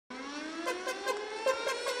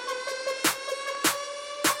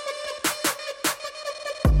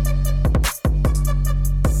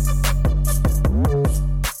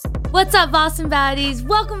What's up, Boston Baddies?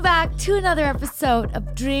 Welcome back to another episode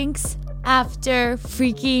of Drinks After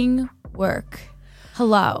Freaking Work.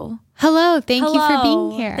 Hello. Thank you for being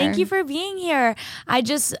here. Thank you for being here. I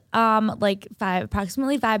just,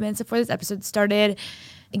 approximately 5 minutes before this episode started,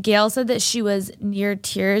 Gail said that she was near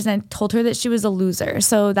tears, and I told her that she was a loser.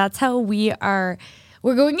 So that's how we're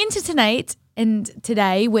going into tonight and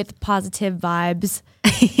today with positive vibes,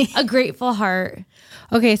 a grateful heart.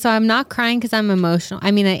 Okay, so I'm not crying because I'm emotional.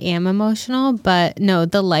 I mean, I am emotional, but no,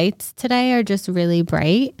 the lights today are just really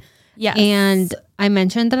bright. Yes. And I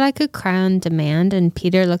mentioned that I could cry on demand, and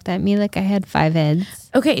Peter looked at me like I had 5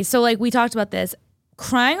 heads. Okay, so like we talked about this.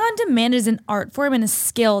 Crying on demand is an art form and a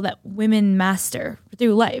skill that women master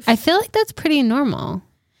through life. I feel like that's pretty normal.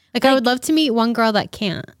 Like I would love to meet one girl that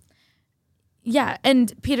can't. Yeah,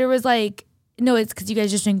 and Peter was like, no, it's because you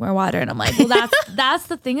guys just drink more water. And I'm like, well, that's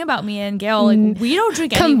the thing about me and Gail. Like, we don't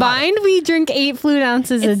drink any Combined, water. we drink 8 fluid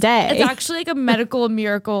ounces a day. It's actually like a medical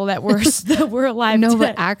miracle that we're alive No, today.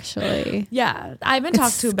 but actually. Yeah, I've been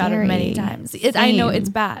talked to about it many times. I know it's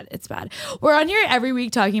bad. It's bad. We're on here every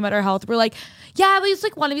week talking about our health. We're like, yeah, we just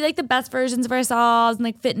like want to be like the best versions of ourselves and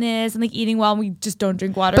like fitness and like eating well. And we just don't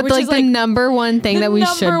drink water. But which like is the number one thing that we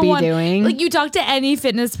should be doing. Like you talk to any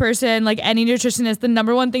fitness person, like any nutritionist, the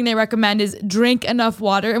number one thing they recommend is drink enough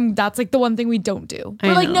water. And that's like the one thing we don't do.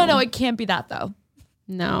 We're like, no, it can't be that though.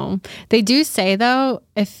 No, they do say though,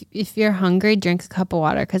 if you're hungry, drink a cup of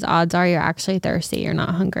water because odds are you're actually thirsty. You're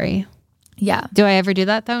not hungry. Yeah. Do I ever do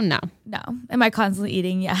that though? No. Am I constantly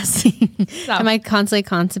eating? Yes. So. Am I constantly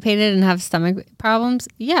constipated and have stomach problems?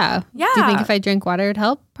 Yeah. Yeah. Do you think if I drink water it would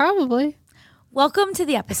help? Probably. Welcome to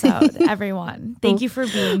the episode, everyone. Thank you for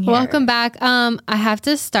being here. Welcome back. I have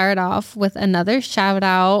to start off with another shout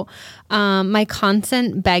out. My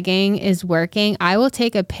constant begging is working. I will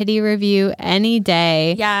take a pity review any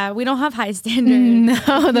day. Yeah, we don't have high standards.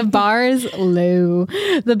 No, the bar is low.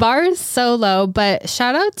 The bar is so low, but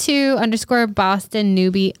shout out to _Boston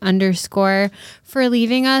newbie_ for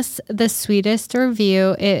leaving us the sweetest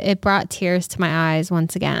review. It brought tears to my eyes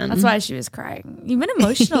once again. That's why she was crying. You've been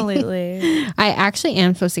emotional lately. I actually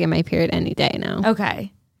am supposed to get my period any day now.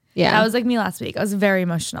 Okay. Yeah. That was like me last week. I was very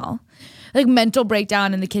emotional. Like mental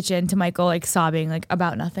breakdown in the kitchen to Michael, like sobbing, like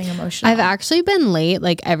about nothing emotional. I've actually been late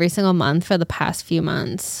like every single month for the past few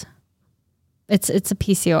months. It's a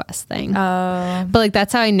PCOS thing. Oh. But like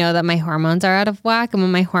that's how I know that my hormones are out of whack. And when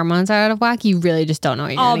my hormones are out of whack, you really just don't know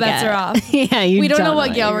what you're all going to get. All bets are off. Yeah, we don't know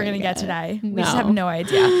what Gail we're going to get today. No. We just have no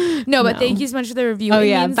idea. No, but thank you so much for the review. Oh, it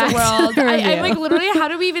yeah, means the back to world. the I'm like review. literally, how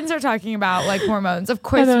do we even start talking about like hormones? Of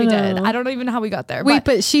course we did. I don't even know how we got there. Wait,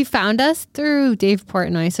 but she found us through Dave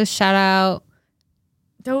Portnoy. So shout out.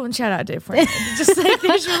 Don't shout out Dave Portnoy. Just like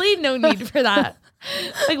there's really no need for that.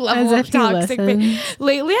 Like level of toxic.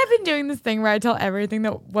 Lately, I've been doing this thing where I tell everything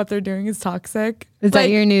that what they're doing is toxic. Is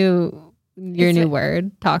that your new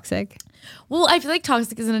word? Toxic. Well, I feel like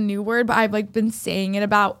toxic isn't a new word, but I've like been saying it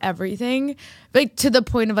about everything, like to the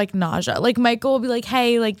point of like nausea. Like Michael will be like,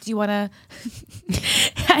 "Hey, like, do you want to?"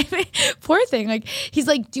 Poor thing. Like he's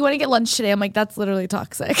like, "Do you want to get lunch today?" I'm like, "That's literally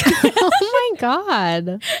toxic." Oh my God.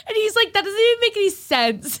 And he's like, "That doesn't even make any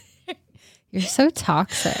sense." You're so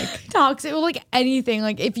toxic. Toxic. Well, like anything.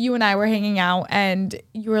 Like if you and I were hanging out and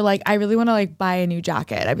you were like, I really want to like buy a new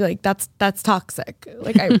jacket, I'd be like, that's toxic.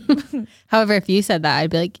 Like However, if you said that, I'd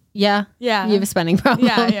be like, yeah, you have a spending problem.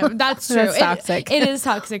 Yeah, that's true. That's toxic. It is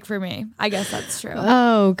toxic for me. I guess that's true.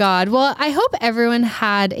 Oh God. Well, I hope everyone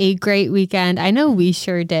had a great weekend. I know we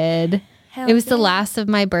sure did. It was the last of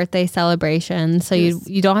my birthday celebration, so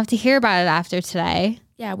you don't have to hear about it after today.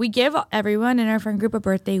 Yeah, we give everyone in our friend group a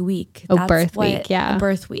birthday week. A birth week. A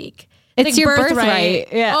birth week. It's like your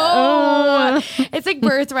birthright. Yeah. Oh, it's like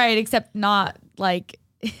birthright, except not like.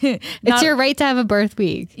 It's your right to have a birth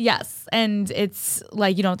week. Yes, and it's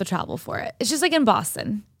like you don't have to travel for it. It's just like in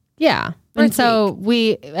Boston. Yeah, and so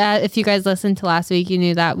we, if you guys listened to last week, you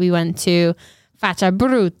knew that we went to Faccia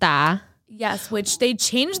Bruta. Yes, which they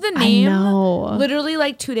changed the name literally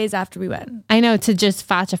like 2 days after we went. I know, to just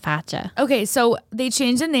Faccia. Okay, so they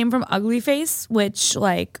changed the name from Ugly Face, which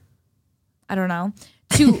like, I don't know,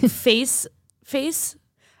 to Face.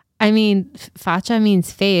 I mean, Faccia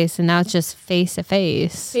means face, and now it's just face to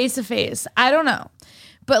face. Face to face. I don't know.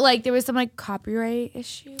 But like there was some like copyright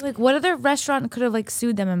issue. Like what other restaurant could have like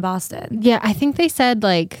sued them in Boston? Yeah, I think they said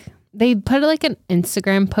like, they put like an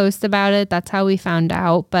Instagram post about it. That's how we found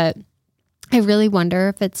out, but I really wonder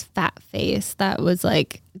if it's Fat Face that was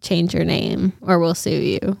like, change your name or we'll sue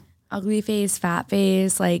you. Ugly Face, Fat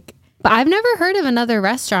Face, like. But I've never heard of another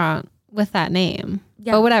restaurant with that name.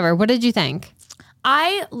 Yeah. But whatever. What did you think?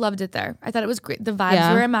 I loved it there. I thought it was great. The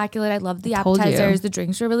vibes were immaculate. I loved the told you. appetizers. The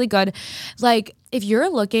drinks were really good. Like, if you're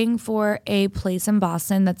looking for a place in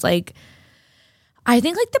Boston that's like, I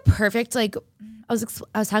think like the perfect, like, I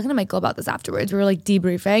was talking to Michael about this afterwards. We were like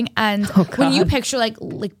debriefing, and when you picture like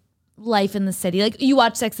life in the city, like you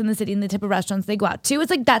watch Sex in the City and the type of restaurants they go out to,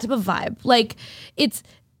 it's like that type of vibe. Like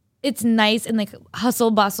it's nice and like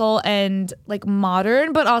hustle bustle and like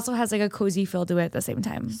modern, but also has like a cozy feel to it at the same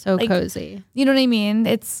time. So like, cozy. You know what I mean?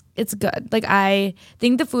 It's good. Like I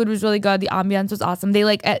think the food was really good. The ambiance was awesome. They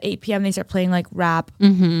like at 8 p.m. they start playing like rap,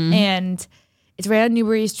 and it's right on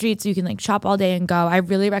Newbury Street, so you can like shop all day and go. I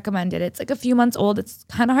really recommend it. It's like a few months old. It's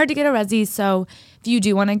kind of hard to get a resi, so if you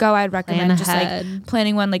do want to go, I'd recommend just like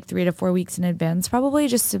planning one like 3 to 4 weeks in advance, probably,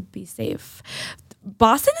 just to be safe.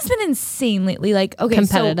 Boston has been insane lately. Like, okay,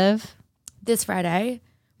 competitive. So this Friday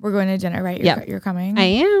we're going to dinner, right? You're coming. I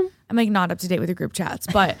am. I'm like not up to date with the group chats,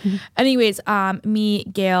 but anyways, me,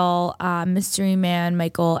 Gail, Mystery Man,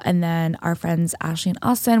 Michael, and then our friends Ashley and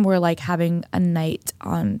Austin, we're like having a night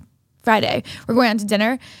on Friday. We're going out to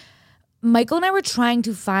dinner. Michael and I were trying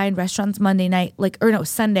to find restaurants Monday night,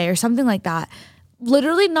 Sunday or something like that.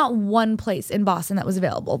 Literally not one place in Boston that was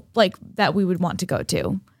available, like that we would want to go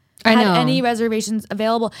to. I know. Had any reservations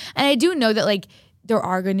available. And I do know that like there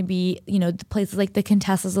are going to be, the places like the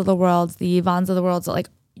Contessas of the world, the Yvonnes of the world that like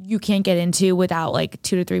you can't get into without like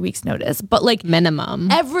 2 to 3 weeks notice. But like minimum,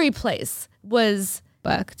 every place was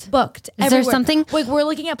booked. Is everywhere. There something like we're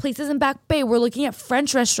looking at places in Back Bay? We're looking at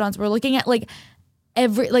French restaurants. We're looking at like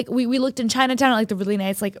we looked in Chinatown, like the really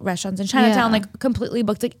nice like restaurants in Chinatown, like completely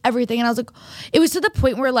booked, like everything. And I was like, it was to the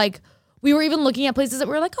point where like we were even looking at places that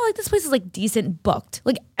we were like, oh, like this place is like decent booked,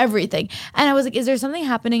 like everything. And I was like, is there something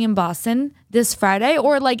happening in Boston this Friday,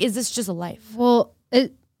 or like is this just a life? Well,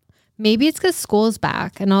 maybe it's because school's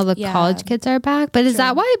back and all the college kids are back. But is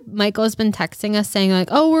that why Michael's been texting us saying like,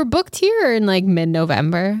 oh, we're booked here in like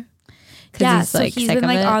mid-November? Yeah, so he's been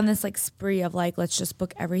like on this like spree of like, let's just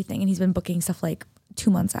book everything. And he's been booking stuff like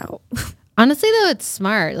 2 months out. Honestly though, it's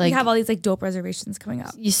smart. Like you have all these like dope reservations coming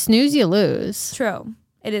up. You snooze, you lose. True.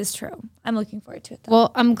 It is true. I'm looking forward to it though.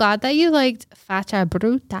 Well, I'm glad that you liked Faccia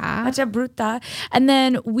Bruta. Faccia Bruta. And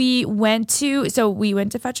then we went to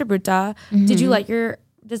Faccia Bruta. Mm-hmm. Did you like your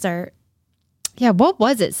dessert? Yeah, what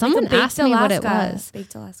was it? Someone asked me what it was.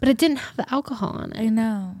 Baked Alaska. But it didn't have the alcohol on it. I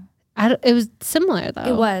know. It was similar though.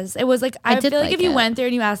 It was like, I feel like if you went there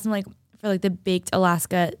and you asked them like for like the Baked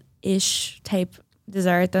Alaska-ish type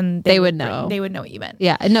dessert, then they would know. They would know what you meant.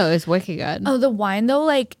 Yeah, no, it was wicked good. Oh, the wine though,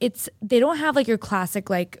 like they don't have like your classic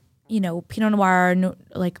like, Pinot Noir,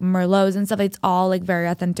 like Merlots and stuff. It's all like very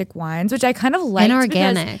authentic wines, which I kind of like.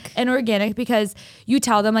 And organic because you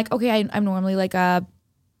tell them like, okay, I'm normally like a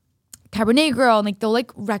Cabernet girl, and like they'll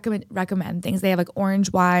like recommend things. They have like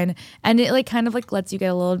orange wine, and it like kind of like lets you get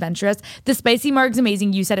a little adventurous. The spicy marg's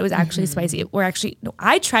amazing. You said it was actually spicy.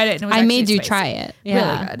 I tried it and it was I made you spicy. try it.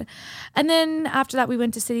 Yeah. Really good. And then after that we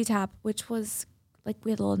went to City Tap, which was like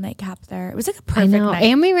we had a little nightcap there. It was like a perfect night.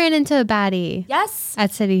 And we ran into a baddie. Yes.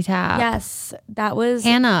 At City Tap. Yes. That was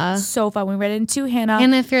Hannah. So fun. We ran into Hannah.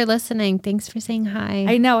 And if you're listening, thanks for saying hi.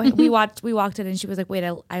 I know. we walked in and she was like, wait,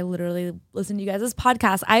 I literally listened to you guys'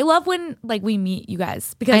 podcast. I love when like we meet you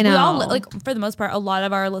guys because we all like for the most part, a lot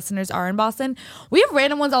of our listeners are in Boston. We have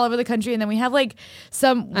random ones all over the country, and then we have like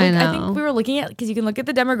some like, I think we were looking at, because you can look at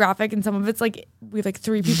the demographic, and some of it's like we have like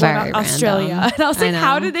 3 people in Australia. And I was like,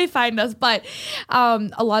 how did they find us? But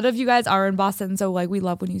a lot of you guys are in Boston, so like we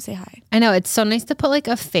love when you say hi. I know, it's so nice to put like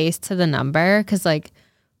a face to the number, because like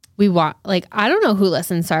we want, like, I don't know who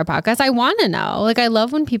listens to our podcast. I want to know. Like, I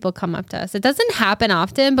love when people come up to us. It doesn't happen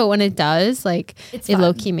often, but when it does, like, it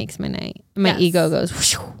low key makes my night. My ego goes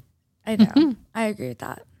whoosh. I know. I agree with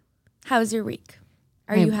that. How's your week?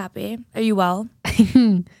 Are you happy? Are you well?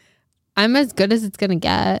 I'm as good as it's gonna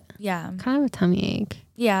get. Yeah. Kind of a tummy ache.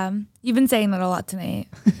 Yeah. You've been saying that a lot tonight.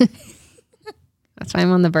 That's why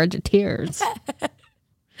I'm on the verge of tears.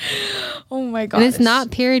 Oh my god! And it's not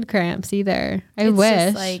period cramps either. I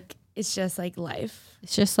wish. It's just like life.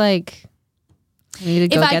 It's just like I need to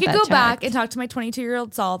go. If I could go back and talk to my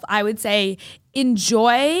 22-year-old self, I would say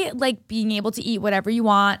enjoy like being able to eat whatever you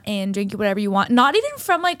want and drink whatever you want. Not even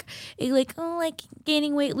from like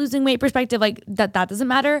gaining weight, losing weight perspective. Like that doesn't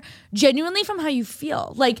matter. Genuinely from how you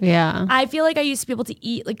feel. Like I feel like I used to be able to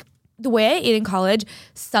eat like the way I ate in college,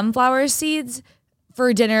 sunflower seeds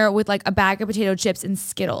for dinner with like a bag of potato chips and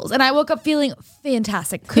Skittles. And I woke up feeling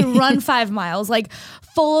fantastic. Could run 5 miles, like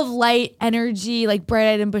full of light energy, like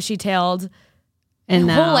bright-eyed and bushy-tailed. And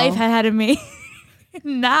my whole life had of me.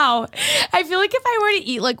 Now, I feel like if I were to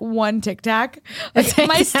eat like one Tic Tac, like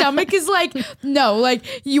my stomach is like, no,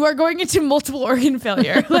 like you are going into multiple organ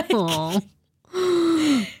failure. Like,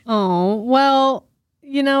 oh, well,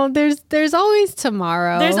 you know, there's always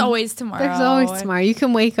tomorrow. There's always tomorrow. There's always tomorrow. You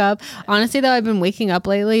can wake up. Honestly, though, I've been waking up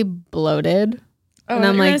lately bloated. Oh, and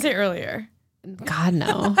I'm you're like, gonna say earlier. God,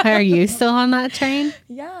 no. Are you still on that train?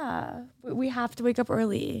 Yeah, we have to wake up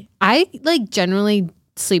early. I like generally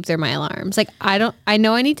sleep through my alarms. Like I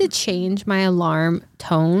know I need to change my alarm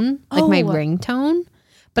tone, like my ringtone,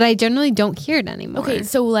 but I generally don't hear it anymore. Okay,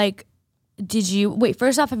 so like,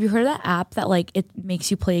 first off, have you heard of that app that like it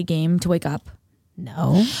makes you play a game to wake up?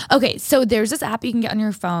 No. Okay, so there's this app you can get on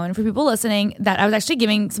your phone for people listening that I was actually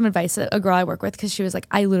giving some advice to a girl I work with because she was like,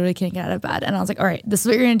 I literally can't get out of bed. And I was like, all right, this is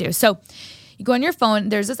what you're gonna do. So you go on your phone,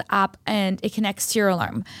 there's this app and it connects to your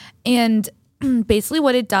alarm. And basically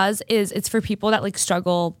what it does is it's for people that like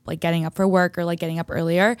struggle like getting up for work or like getting up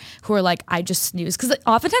earlier who are like, I just snooze. Cause like,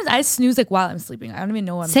 oftentimes I snooze like while I'm sleeping. I don't even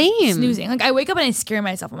know I'm snoozing. Like I wake up and I scare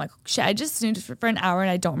myself. I'm like, shit, I just snoozed for an hour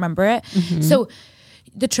and I don't remember it. Mm-hmm. So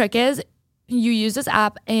the trick is you use this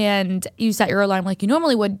app and you set your alarm like you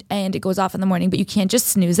normally would and it goes off in the morning, but you can't just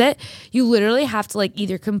snooze it. You literally have to like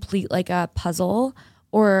either complete like a puzzle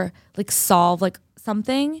or like solve like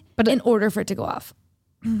something in order for it to go off.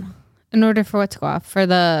 In order for what to go off? For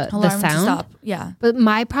the alarm sound? To stop. Yeah. But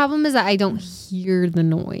my problem is that I don't hear the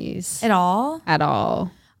noise. At all? At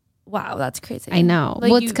all. Wow, that's crazy. I know.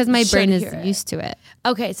 Like, well, it's because my brain is it. used to it.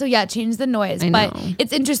 Okay, so yeah, change the noise. But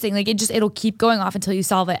it's interesting. Like it'll keep going off until you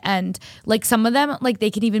solve it. And like some of them, like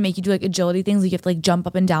they can even make you do like agility things. Like you have to like jump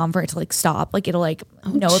up and down for it to like stop. Like it'll like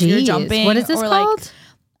know if you're jumping. What is this called? Like,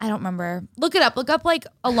 I don't remember. Look it up. Look up like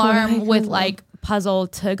alarm with like puzzle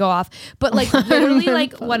to go off. But like literally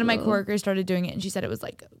like one of my coworkers started doing it and she said it was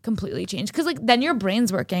like completely changed. Cause like then your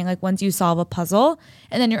brain's working like once you solve a puzzle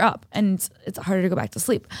and then you're up and it's harder to go back to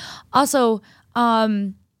sleep. Also,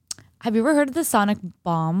 have you ever heard of the sonic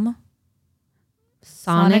bomb?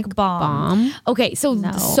 Sonic bomb? Okay,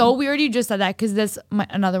 so weird you just said that because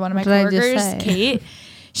another one of my coworkers, Kate,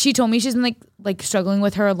 she told me she's been like struggling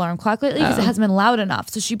with her alarm clock lately because it hasn't been loud enough.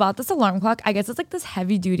 So she bought this alarm clock. I guess it's like this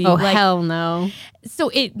heavy duty. Oh, like, hell no. So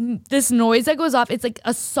this noise that goes off, it's like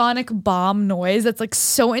a sonic bomb noise that's like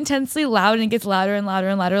so intensely loud and it gets louder and louder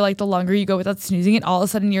and louder. Like the longer you go without snoozing it, all of a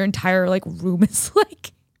sudden your entire like room is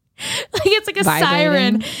like it's like a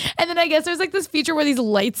siren. And then I guess there's like this feature where these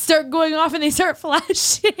lights start going off and they start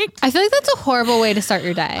flashing. I feel like that's a horrible way to start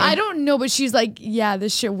your day. I don't know, but she's like, yeah,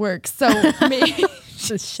 this shit works. So maybe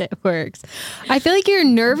this shit works. I feel like your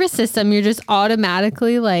nervous system, you're just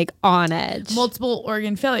automatically like on edge. Multiple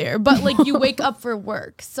organ failure. But like you wake up for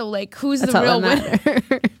work. So like who's the real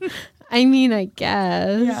winner? I mean, I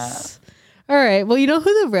guess. Yeah. All right. Well, you know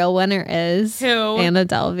who the real winner is? Who? Anna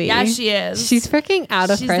Delvey. Yeah, she is. She's freaking out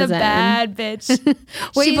of prison. She's a bad bitch.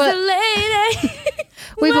 She's a lady.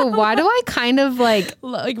 Wait, but why do I kind of like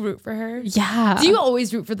root for her? Yeah. Do you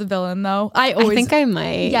always root for the villain though? I think I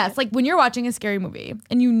might. Yes. Like when you're watching a scary movie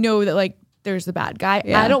and you know that like there's the bad guy,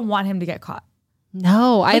 I don't want him to get caught.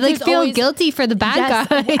 No, I like feel guilty for the bad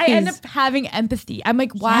guys. I end up having empathy. I'm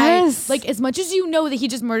like, why? Yes. Like as much as you know that he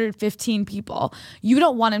just murdered 15 people, you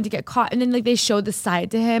don't want him to get caught. And then like they show the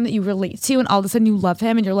side to him that you relate to and all of a sudden you love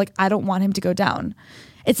him and you're like, I don't want him to go down.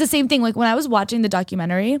 It's the same thing. Like when I was watching the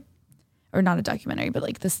documentary, or not a documentary, but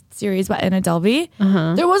like this series by Anna Delvey,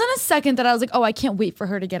 there wasn't a second that I was like, oh, I can't wait for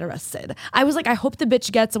her to get arrested. I was like, I hope the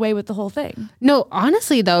bitch gets away with the whole thing. No,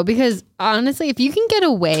 honestly though, because honestly, if you can get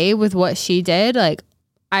away with what she did, like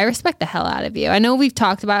I respect the hell out of you. I know we've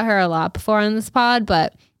talked about her a lot before on this pod,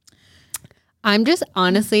 but I'm just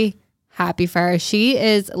honestly happy for her. She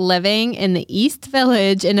is living in the East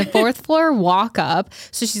Village in a 4th floor walk up.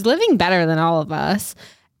 So she's living better than all of us.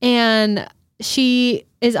 And she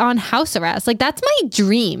is on house arrest. Like that's my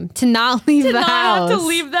dream, to not leave the house. Have to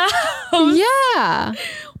leave the house. Yeah.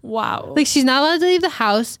 Wow. Like she's not allowed to leave the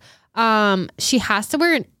house. She has to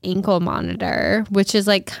wear an ankle monitor, which is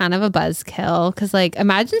like kind of a buzzkill. Cause like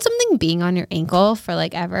imagine something being on your ankle for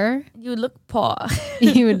like ever. You would look poor.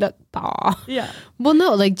 You would look poor. Yeah. Well,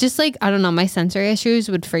 no, like just like, I don't know, my sensory issues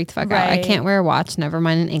would freak the fuck out. I can't wear a watch, never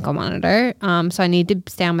mind an ankle monitor. So I need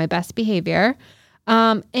to stay on my best behavior.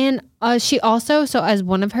 And she also, so as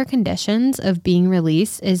one of her conditions of being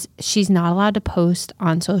released is she's not allowed to post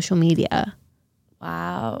on social media.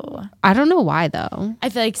 Wow. I don't know why though. I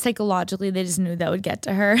feel like psychologically they just knew that would get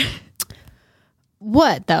to her.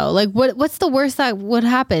 What though? Like what's the worst that would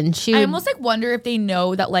happen? I almost like wonder if they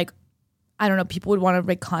know that like, I don't know, people would want to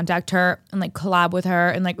like contact her and like collab with her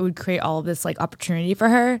and like it would create all of this like opportunity for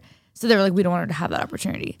her. So they were like, we don't want her to have that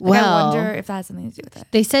opportunity. Like, Well, I wonder if that has something to do with it.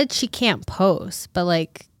 They said she can't post, but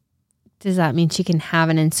like, does that mean she can have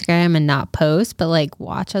an Instagram and not post, but like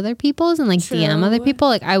watch other people's and like DM other people?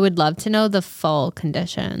 Like, I would love to know the full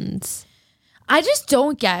conditions. I just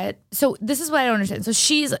don't get. So this is what I don't understand. So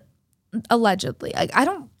she's allegedly, like,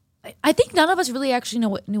 I think none of us really actually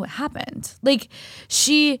knew what happened. Like,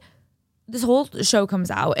 this whole show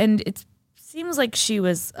comes out and it seems like she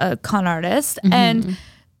was a con artist and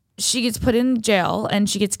she gets put in jail and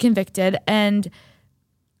she gets convicted and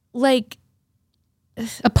like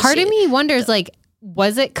a part of me wonders, like,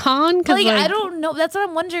 was it con? Like, I don't know. That's what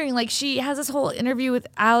I'm wondering. Like, she has this whole interview with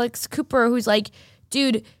Alex Cooper, who's like,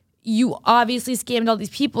 dude, you obviously scammed all these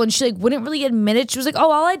people. And she like wouldn't really admit it. She was like,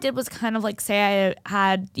 oh, all I did was kind of like say I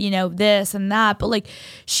had, this and that. But like,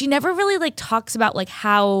 she never really like talks about like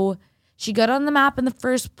how she got on the map in the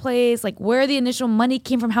first place, like where the initial money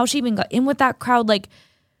came from, how she even got in with that crowd. Like,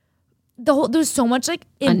 there's so much like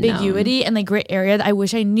ambiguity and like gray area that I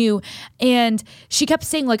wish I knew. And she kept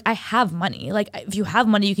saying like, I have money. Like, if you have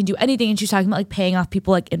money, you can do anything. And she's talking about like paying off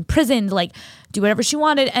people like in prison to like do whatever she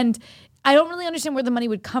wanted. And I don't really understand where the money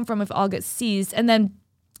would come from if it all gets seized. And then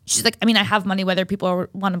she's like, I mean, I have money whether people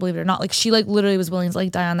want to believe it or not. Like, she like literally was willing to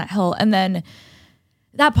like die on that hill. And then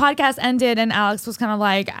that podcast ended and Alex was kind of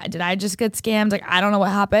like, did I just get scammed? Like, I don't know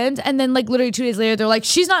what happened. And then like literally 2 days later, they're like,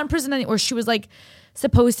 she's not in prison anymore. She was like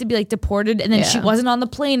supposed to be like deported and then she wasn't on the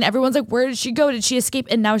plane. Everyone's like, where did she go? Did she escape?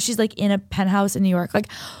 And now she's like in a penthouse in New York. Like,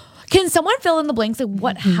 can someone fill in the blanks? Like,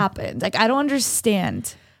 what happened? Like, I don't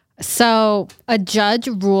understand. So a judge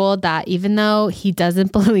ruled that even though he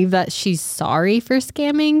doesn't believe that she's sorry for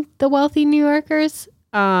scamming the wealthy New Yorkers,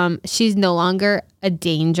 she's no longer a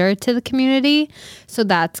danger to the community. So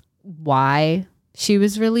that's why she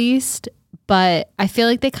was released. But I feel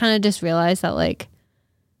like they kind of just realized that like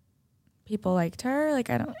people liked her.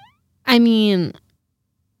 Like, I mean,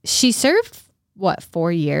 she served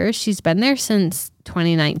 4 years? She's been there since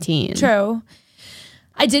 2019. True.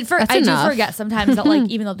 I do forget sometimes that like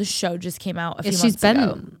even though the show just came out a few months ago. She's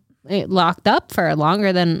been locked up for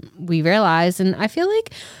longer than we realized. And I feel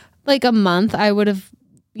like a month I would have,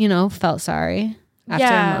 felt sorry after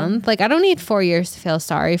a month. Like, I don't need 4 years to feel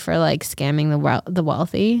sorry for like scamming the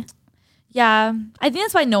wealthy. Yeah. I think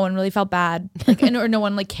that's why no one really felt bad. Like, or no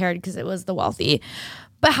one like cared because it was the wealthy.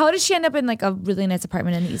 But how did she end up in like a really nice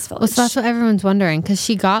apartment in the East Village? Well, so that's what everyone's wondering, because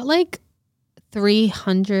she got like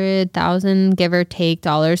 $300,000 give or take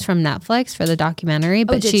dollars from Netflix for the documentary,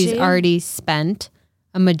 but she's already spent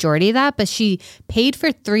a majority of that. But she paid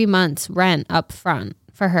for 3 months rent up front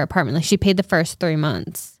for her apartment. Like, she paid the first 3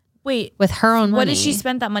 months. Wait, with her own money. What did she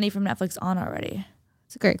spend that money from Netflix on already?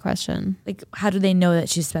 It's a great question. Like, how do they know that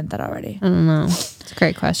she spent that already? I don't know. It's a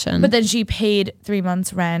great question. But then she paid 3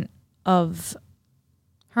 months rent of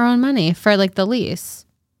her own money for like the lease.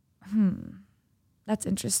 That's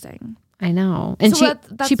interesting. I know. And so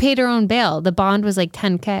she paid her own bail. The bond was like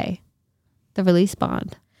 $10,000. The release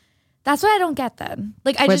bond. That's what I don't get then.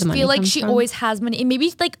 Like, I just feel like she always has money. And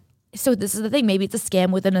maybe like, so this is the thing. Maybe it's a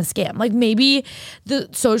scam within a scam. Like, maybe the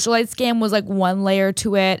socialite scam was like one layer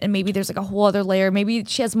to it. And maybe there's like a whole other layer. Maybe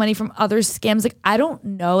she has money from other scams. Like, I don't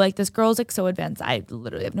know. Like, this girl's like so advanced. I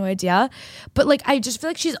literally have no idea. But like, I just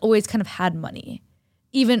feel like she's always kind of had money.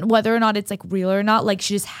 Even whether or not it's like real or not, like,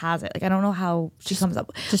 she just has it. Like, I don't know how she comes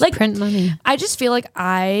up. Just like, print money. I just feel like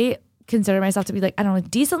I consider myself to be like, I don't know,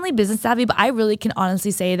 decently business savvy, but I really can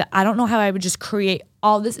honestly say that I don't know how I would just create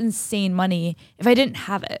all this insane money if I didn't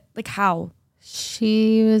have it. Like, how?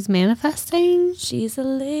 She was manifesting. She's a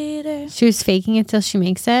leader. She was faking it till she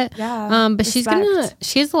makes it. Yeah. But she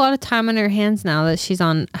has a lot of time on her hands now that she's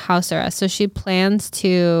on house arrest. So she plans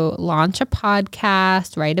to launch a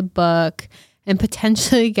podcast, write a book, and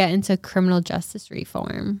potentially get into criminal justice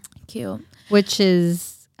reform. Cute. Which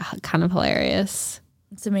is kind of hilarious.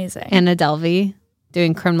 It's amazing. Anna Delvey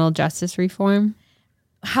doing criminal justice reform.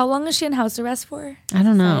 How long is she in house arrest for? I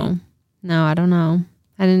don't know. No, I don't know.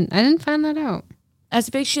 I didn't find that out. I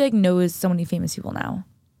feel like she like knows so many famous people now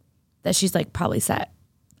that she's like probably set.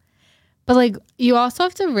 But like, you also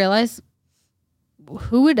have to realize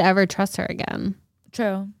who would ever trust her again.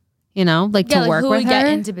 True. To work with her. Who would get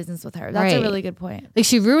into business with her? That's a really good point. Like,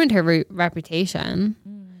 she ruined her reputation.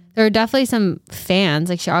 There are definitely some fans.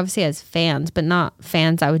 Like, she obviously has fans, but not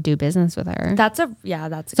fans that would do business with her.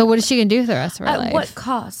 So what is she gonna do for the rest of her life? At what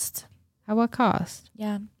cost? At what cost?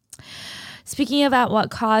 Yeah. Speaking of at what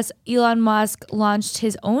cost, Elon Musk launched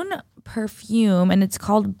his own perfume, and it's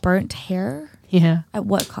called Burnt Hair. Yeah. At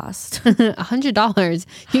what cost? $100.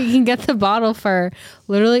 You can get the bottle for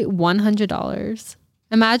literally $100.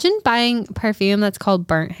 Imagine buying perfume that's called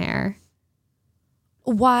Burnt Hair.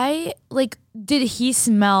 Why, like,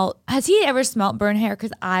 has he ever smelled burnt hair?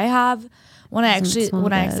 Because I have when I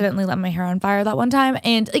accidentally let my hair on fire that one time.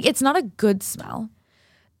 And like, it's not a good smell.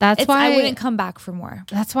 That's why I wouldn't come back for more.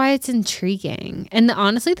 That's why it's intriguing. And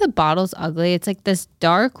honestly, the bottle's ugly. It's like this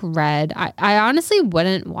dark red. I honestly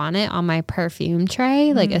wouldn't want it on my perfume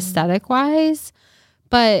tray, like aesthetic wise.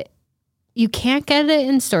 But you can't get it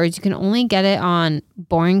in stores. You can only get it on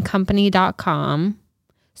boringcompany.com.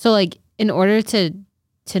 So like in order to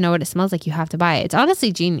know what it smells like, you have to buy it. It's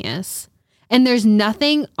honestly genius. And there's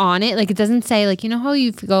nothing on it. Like, it doesn't say, like, you know how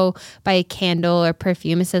you go buy a candle or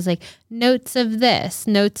perfume, it says like notes of this,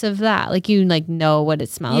 notes of that. Like, you like know what it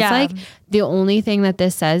smells like. The only thing that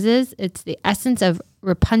this says is it's the essence of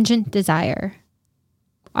repugnant desire.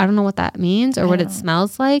 I don't know what that means or what it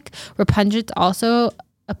smells like. Repugnant's also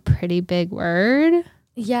a pretty big word.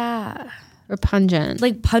 Yeah. Repugnant.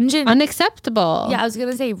 Like pungent. Unacceptable. Yeah, I was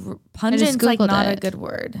going to say pungent's like not a good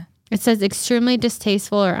word. It says extremely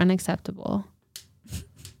distasteful or unacceptable.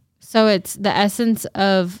 So it's the essence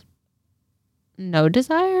of no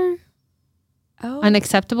desire?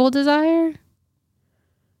 Unacceptable desire?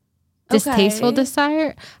 Distasteful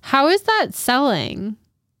desire? How is that selling?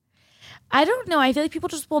 I don't know. I feel like people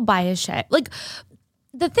just will buy his shit. Like,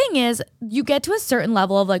 the thing is, you get to a certain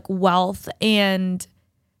level of like wealth and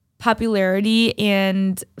popularity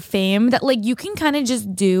and fame that like you can kind of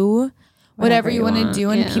just do whatever you want to do,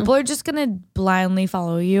 and people are just gonna blindly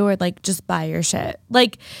follow you or like just buy your shit.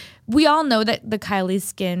 Like, we all know that the Kylie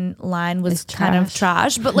skin line was kind of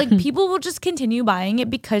trash, but like people will just continue buying it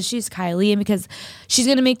because she's Kylie and because she's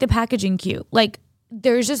gonna make the packaging cute. Like,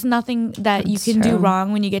 there's just nothing that you can do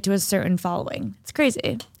wrong when you get to a certain following. It's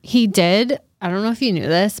crazy. He did. I don't know if you knew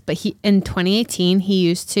this, but in 2018 he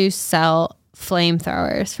used to sell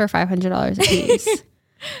flamethrowers for $500 a piece.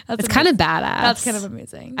 It's kind of badass. That's kind of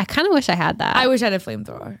amazing. I kind of wish I had that. I wish I had a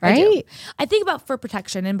flamethrower. Right? I think about for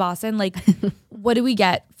protection in Boston, like what do we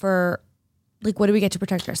get to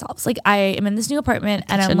protect ourselves? Like, I am in this new apartment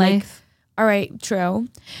and I'm like, all right, true.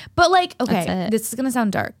 But like, okay, this is going to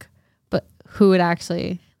sound dark. But who would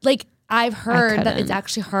actually? Like, I've heard that it's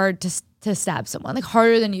actually hard to stab someone, like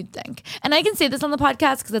harder than you'd think. And I can say this on the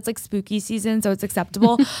podcast because it's like spooky season, so it's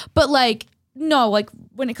acceptable. But like, no, like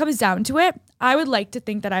when it comes down to it, I would like to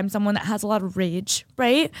think that I'm someone that has a lot of rage,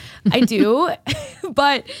 right? I do.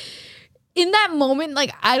 But in that moment,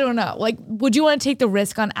 like, I don't know, like, would you want to take the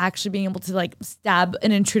risk on actually being able to like stab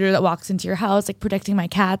an intruder that walks into your house, like protecting my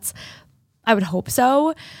cats? I would hope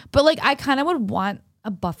so. But like, I kind of would want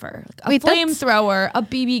a buffer, like a flamethrower, a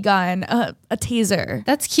BB gun, a taser.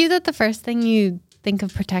 That's cute that the first thing you think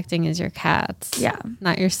of protecting is your cats. Yeah.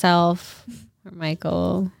 Not yourself or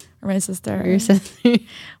Michael. Or my sister. Or your sister.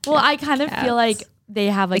 Well, I kind of feel like they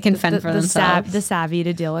have like they can fend for themselves. The savvy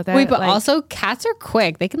to deal with it. Wait, but like, also cats are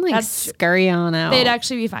quick. They can like scurry on out. They'd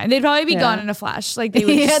actually be fine. They'd probably be gone in a flash. Like they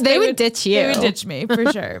would, they would ditch you. They would ditch me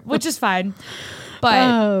for sure, which is fine. But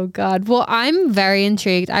oh God. Well, I'm very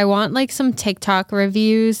intrigued. I want like some TikTok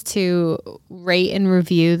reviews to rate and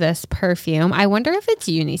review this perfume. I wonder if it's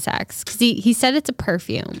unisex because he said it's a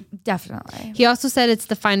perfume. Definitely. He also said it's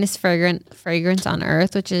the finest fragrance on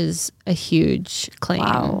earth, which is a huge claim.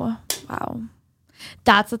 Wow.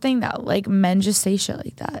 That's the thing though. Like, men just say shit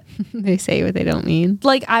like that. They say what they don't mean.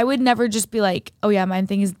 Like, I would never just be like, oh yeah, my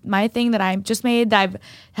thing that I just made that I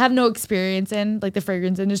have no experience in, like the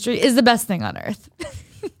fragrance industry, is the best thing on earth.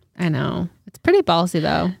 I know. It's pretty ballsy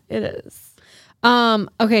though. It is.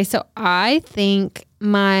 Okay, so I think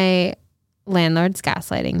my landlord's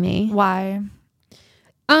gaslighting me. Why?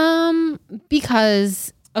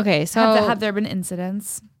 Because okay, so have there been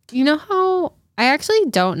incidents? You know how I actually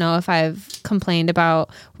don't know if I've complained about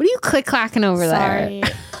what are you click-clacking over there?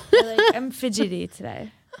 I'm fidgety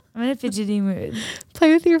today. I'm in a fidgety mood.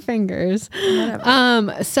 Play with your fingers.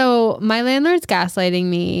 Whatever. So my landlord's gaslighting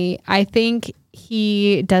me. I think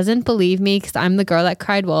he doesn't believe me because I'm the girl that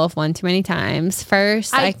cried wolf one too many times.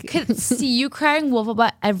 First, I could see you crying wolf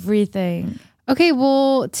about everything. Okay,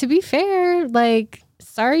 well, to be fair, like,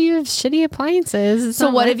 sorry you have shitty appliances. So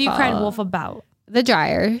what have you cried wolf about? The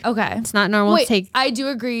dryer. Okay. It's not normal to take. I do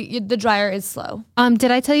agree. The dryer is slow.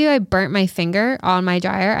 Did I tell you I burnt my finger on my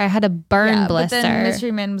dryer? I had a burn blister. But then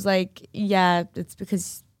Mystery Man was like, yeah, it's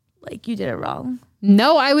because like you did it wrong.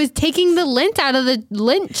 No, I was taking the lint out of the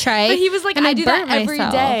lint tray. But he was like, I do that every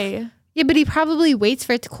day. Yeah, but he probably waits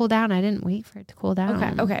for it to cool down. I didn't wait for it to cool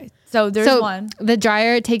down. Okay. So there's one. The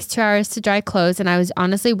dryer, it takes 2 hours to dry clothes. And I was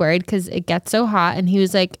honestly worried because it gets so hot. And he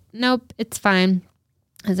was like, nope, it's fine.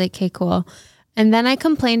 I was like, okay, cool. And then I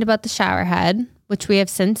complained about the shower head, which we have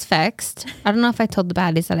since fixed. I don't know if I told the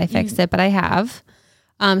baddies that I fixed it, but I have.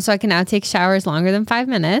 So I can now take showers longer than 5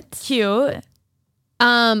 minutes. Cute.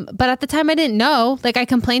 But at the time I didn't know. Like I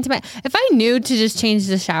complained to if I knew to just change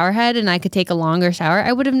the shower head and I could take a longer shower,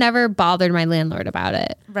 I would have never bothered my landlord about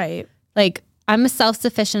it. Right. Like I'm a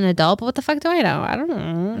self-sufficient adult, but what the fuck do I know? I don't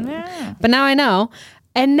know. Yeah. But now I know.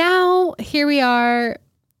 And now here we are.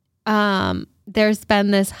 There's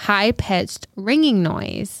been this high-pitched ringing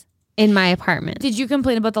noise in my apartment. Did you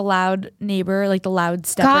complain about the loud neighbor, like the loud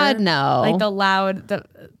stepper? God, no. Like the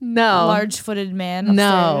large-footed man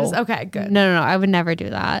upstairs? No. Okay, good. No. I would never do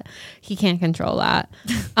that. He can't control that.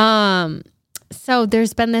 So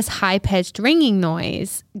there's been this high-pitched ringing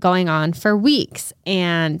noise going on for weeks.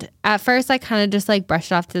 And at first I kind of just like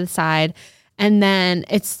brushed it off to the side. And then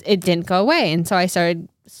it didn't go away. And so I started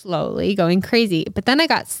slowly going crazy. But then I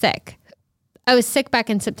got sick. I was sick back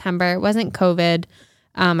in September. It wasn't COVID.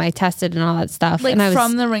 I tested and all that stuff. Like and I was,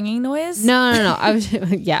 from the ringing noise? No. I was,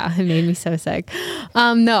 yeah, it made me so sick.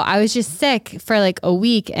 No, I was just sick for like a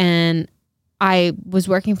week, and I was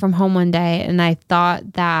working from home one day, and I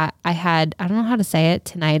thought that I had, I don't know how to say it,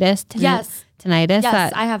 tinnitus. Yes. Tinnitus.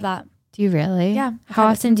 Yes, I have that. Do you really? Yeah. How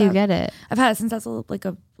often do you get it? I've had it since I was a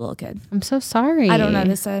little kid. I'm so sorry. I don't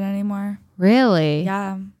notice it anymore. Really?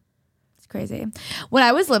 Yeah. It's crazy. When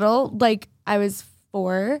I was little, like I was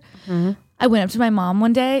 4, I went up to my mom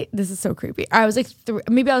one day. This is so creepy. I was like 3,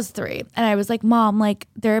 maybe I was 3. And I was like, Mom, like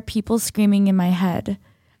there are people screaming in my head.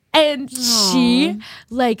 And she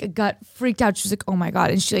like got freaked out. She was like, oh my God.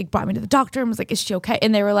 And she like brought me to the doctor and was like, is she okay?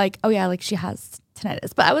 And they were like, oh yeah, like she has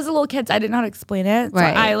tinnitus. But I was a little kid, so I didn't know how to explain it. So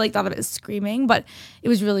right. I like thought of it as screaming, but it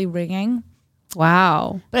was really ringing.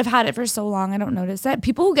 Wow. But I've had it for so long, I don't notice it.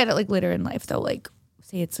 People who get it like later in life though, like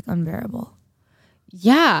say it's like unbearable.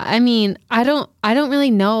 Yeah, I mean, I don't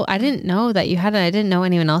really know. I didn't know that you had it. I didn't know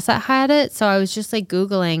anyone else that had it. So I was just like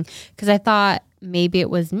Googling because I thought maybe it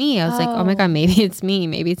was me. I was like, oh my God, maybe it's me.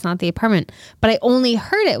 Maybe it's not the apartment. But I only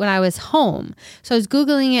heard it when I was home. So I was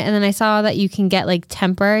Googling it, and then I saw that you can get like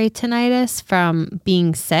temporary tinnitus from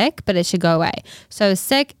being sick, but it should go away. So I was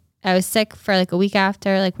sick. I was sick for like a week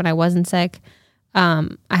after, like when I wasn't sick. I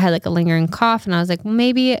had like a lingering cough, and I was like, well,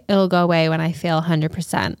 maybe it'll go away when I feel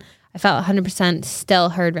 100%. I felt 100% still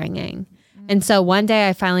heard ringing. And so one day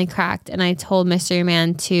I finally cracked, and I told Mystery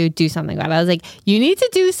Man to do something about it. I was like, you need to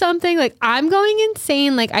do something. Like, I'm going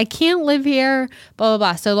insane. Like, I can't live here, blah, blah,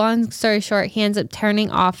 blah. So long story short, he ends up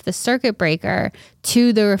turning off the circuit breaker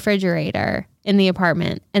to the refrigerator in the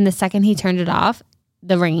apartment. And the second he turned it off,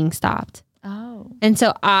 the ringing stopped. Oh. And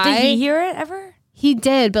so Did he hear it ever? He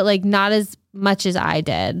did, but like not as much as I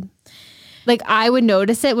did. Like I would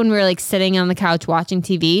notice it when we were like sitting on the couch watching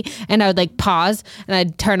TV, and I would like pause and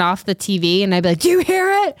I'd turn off the TV and I'd be like, do you hear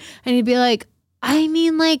it? And he'd be like, I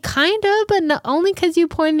mean, like kind of, but not only because you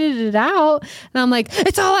pointed it out. And I'm like,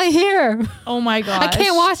 it's all I hear. Oh my God. I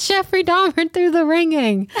can't watch Jeffrey Dahmer through the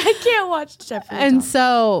ringing. I can't watch Jeffrey Dahmer. And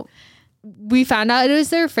so we found out it was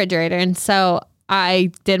the refrigerator. And so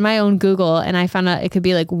I did my own Google, and I found out it could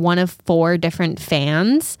be like one of 4 different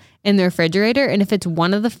fans in the refrigerator. And if it's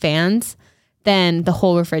one of the fans, then the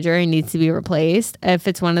whole refrigerator needs to be replaced. If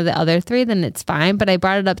it's one of the other 3, then it's fine. But I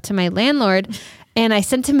brought it up to my landlord, and I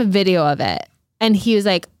sent him a video of it, and he was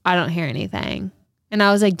like, I don't hear anything. And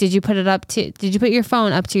I was like, did you put your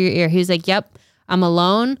phone up to your ear? He was like, yep, I'm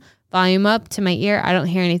alone, volume up to my ear. I don't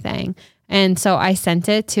hear anything. And so I sent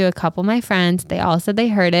it to a couple of my friends. They all said they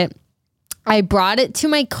heard it. I brought it to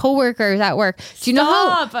my coworkers at work. Do you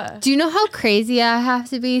know how crazy I have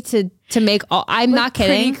to be to make all, I'm like, not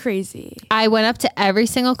kidding. Pretty crazy. I went up to every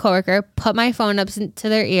single coworker, put my phone up to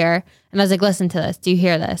their ear, and I was like, listen to this. Do you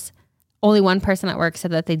hear this? Only one person at work said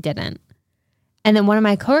that they didn't. And then one of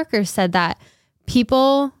my coworkers said that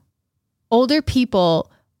older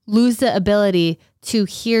people lose the ability to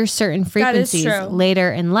hear certain frequencies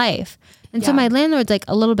later in life. And so my landlord's like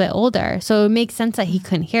a little bit older, so it makes sense that he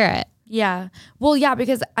couldn't hear it. Yeah. Well, yeah,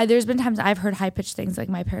 because there's been times I've heard high-pitched things like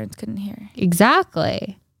my parents couldn't hear.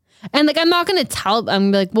 Exactly. And like, I'm not going to tell, I'm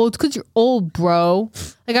gonna be like, well, it's because you're old, bro.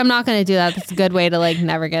 Like, I'm not going to do that. That's a good way to like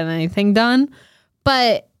never get anything done.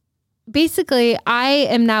 But basically, I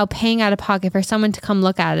am now paying out of pocket for someone to come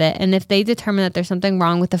look at it. And if they determine that there's something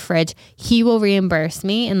wrong with the fridge, he will reimburse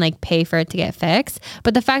me and like pay for it to get fixed.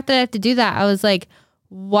 But the fact that I have to do that, I was like,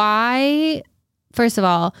 why? First of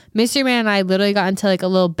all, Mystery Man and I literally got into like a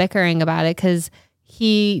little bickering about it because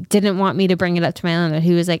he didn't want me to bring it up to my landlord.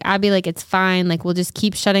 He was like, Abby, like, it's fine. Like, we'll just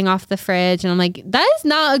keep shutting off the fridge. And I'm like, that is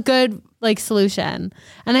not a good like solution.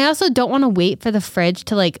 And I also don't want to wait for the fridge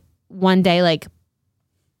to like one day like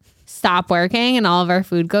stop working and all of our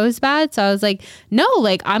food goes bad. So I was like, no,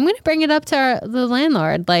 like I'm going to bring it up to the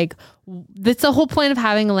landlord. Like, that's the whole point of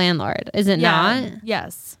having a landlord, is it not?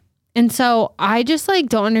 Yes. And so I just like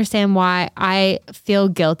don't understand why I feel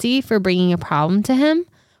guilty for bringing a problem to him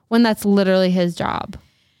when that's literally his job.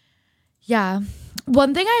 Yeah.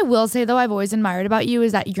 One thing I will say though, I've always admired about you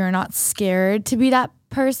is that you're not scared to be that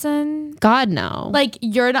person. God, no. Like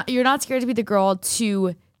you're not scared to be the girl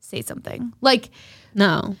to say something. Like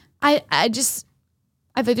no.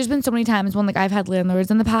 I think there's been so many times when like I've had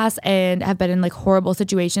landlords in the past and have been in like horrible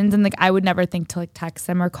situations and like I would never think to like text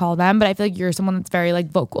them or call them, but I feel like you're someone that's very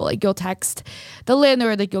like vocal. Like you'll text the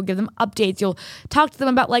landlord, like you'll give them updates, you'll talk to them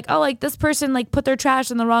about like, oh, like this person like put their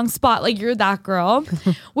trash in the wrong spot. Like you're that girl,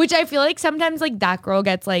 which I feel like sometimes like that girl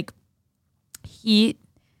gets like heat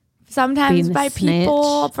sometimes by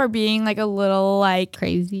people for being like a little like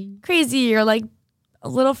crazy or like a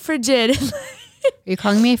little frigid. You're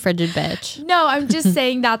calling me a frigid bitch. No, I'm just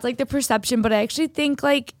saying that's like the perception, but I actually think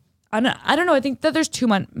like I don't know. I think that there's too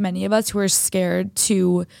many of us who are scared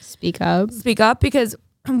to speak up because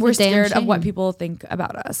we're scared of what people think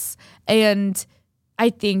about us. And I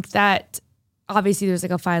think that obviously there's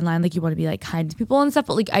like a fine line, like you want to be like kind to people and stuff,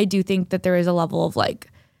 but like I do think that there is a level of like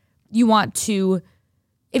you want to,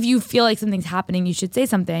 if you feel like something's happening, you should say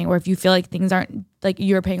something. Or if you feel like things aren't, like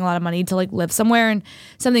you're paying a lot of money to like live somewhere and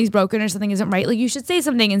something's broken or something isn't right, like you should say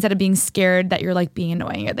something instead of being scared that you're like being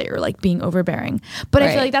annoying or that you're like being overbearing. But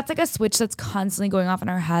I feel like that's like a switch that's constantly going off in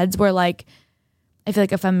our heads where like, I feel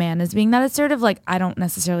like if a man is being that assertive, like I don't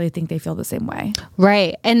necessarily think they feel the same way.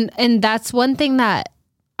 Right. And that's one thing that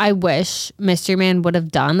I wish Mystery Man would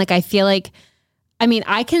have done. Like I feel like, I mean,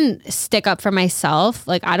 I can stick up for myself.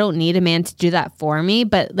 Like, I don't need a man to do that for me.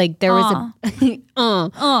 But like, there was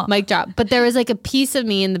a mic drop. But there was like a piece of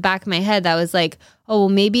me in the back of my head that was like, oh, well,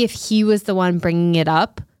 maybe if he was the one bringing it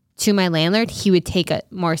up to my landlord, he would take it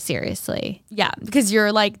more seriously. Yeah, because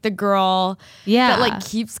you're like the girl that like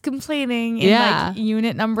keeps complaining in like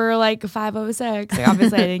unit number like 506. Like,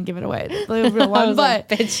 obviously, I didn't give it away, the real one, but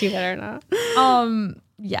bitch, you better not.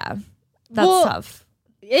 Yeah, that's tough.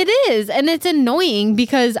 It is. And it's annoying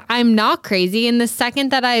because I'm not crazy. And the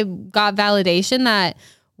second that I got validation that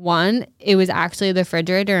one, it was actually the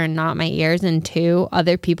refrigerator and not my ears, and two,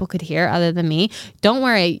 other people could hear other than me. Don't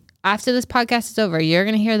worry. After this podcast is over, you're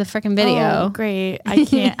going to hear the freaking video. Oh, great. I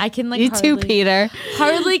can like you too, Peter.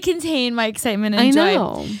 Hardly contain my excitement and joy. I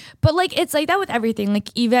know. But like, it's like that with everything. Like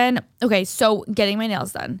even, okay, so getting my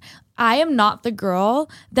nails done. I am not the girl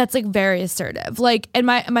that's like very assertive. Like, and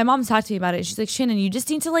my mom's talked to me about it. She's like, Shannon, you just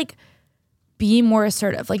need to like be more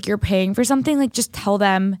assertive. Like you're paying for something, like just tell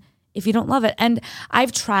them if you don't love it. And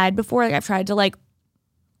I've tried before, like I've tried to like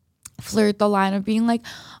flirt the line of being like,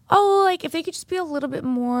 oh, like if they could just be a little bit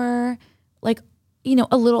more like, you know,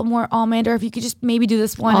 a little more almond, or if you could just maybe do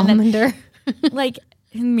this one. Almonder. And then, like,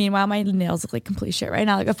 meanwhile, my nails look like complete shit right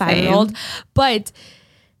now, like a 5-year-old. But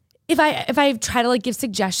if I try to like give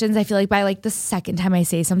suggestions, I feel like by like the second time I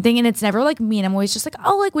say something, and it's never like mean, I'm always just like,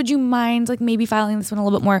 oh, like, would you mind like maybe filing this one a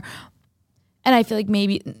little bit more? And I feel like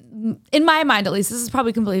maybe in my mind, at least, this is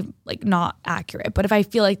probably completely like not accurate. But if I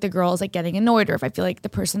feel like the girl is like getting annoyed, or if I feel like the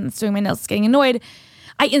person that's doing my nails is getting annoyed,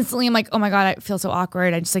 I instantly am like, oh my God, I feel so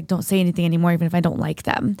awkward. I just like don't say anything anymore, even if I don't like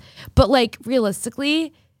them. But like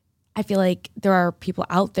realistically, I feel like there are people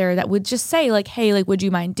out there that would just say like, hey, like, would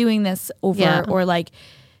you mind doing this over, or like,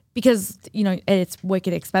 because, you know, it's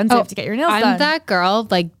wicked expensive to get your nails done. I'm that girl,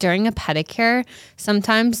 like during a pedicure,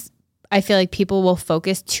 sometimes I feel like people will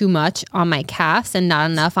focus too much on my calves and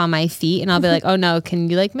not enough on my feet. And I'll be like, oh no, can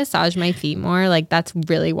you like massage my feet more? Like that's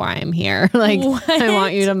really why I'm here. Like what? I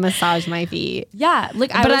want you to massage my feet. Yeah.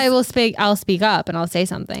 Like I'll speak up and I'll say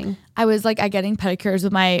something. I was like getting pedicures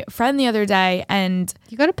with my friend the other day, and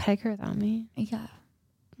you go to pedicure without me? Yeah.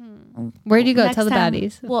 Where'd you go? Tell the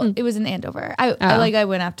baddies. Well, it was in Andover. I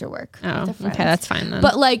went after work. Oh, okay, that's fine then.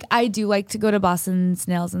 But like I do like to go to Boston's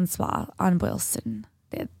Nails and Spa on Boylston.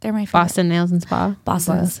 They're my favorite. Boston Nails and Spa.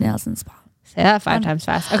 Boston's Nails and Spa. Say that 5 times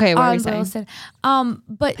fast. Okay, what were you saying?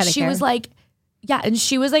 But pedicure. She was like, yeah, and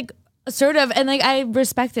she was like assertive, and like I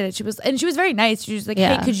respected it. She was very nice. She was like,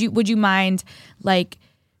 hey, would you mind like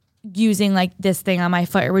using like this thing on my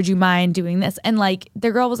foot, or would you mind doing this? And like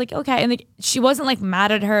the girl was like, okay, and like she wasn't like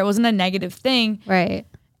mad at her. It wasn't a negative thing, right?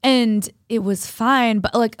 And it was fine.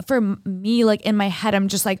 But like for me, like in my head, I'm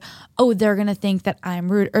just like, oh, they're gonna think that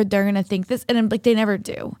I'm rude, or they're gonna think this, and I'm like, they never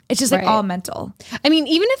do. It's just like all mental. I mean,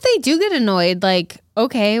 even if they do get annoyed, like,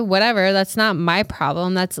 okay, whatever, that's not my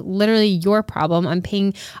problem. That's literally your problem.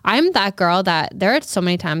 I'm that girl that there are so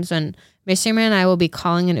many times when Mystery Man and I will be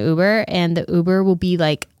calling an Uber, and the Uber will be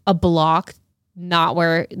like a block not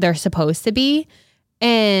where they're supposed to be,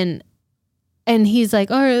 and he's like,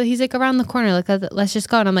 oh, he's like around the corner, like let's just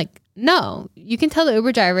go. And I'm like, no, you can tell the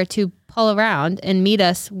Uber driver to pull around and meet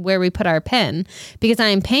us where we put our pin, because I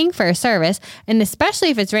am paying for a service. And especially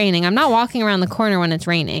if it's raining, I'm not walking around the corner when it's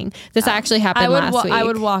raining. This actually happened last week. I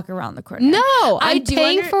would walk around the corner. No, I'm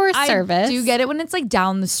paying for a service. I do get it when it's like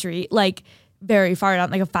down the street, like very far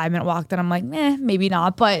down, like a 5-minute walk, then I'm like, maybe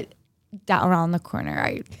not. But down around the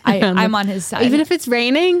corner, I'm on his side. Even if it's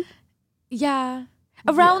raining? Yeah.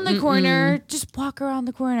 Around the corner, just walk around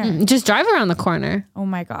the corner. Just drive around the corner. Oh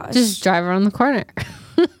my gosh. Just drive around the corner.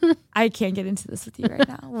 I can't get into this with you right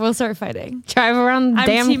now. We'll start fighting. Drive around the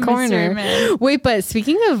damn team corner. Mystery, wait, but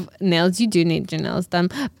speaking of nails, you do need your nails done.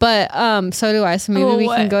 But so do I. So maybe we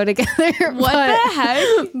can go together. What the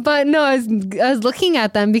heck? But no, I was looking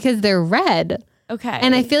at them because they're red. Okay.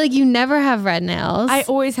 And I feel like you never have red nails. I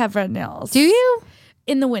always have red nails. Do you?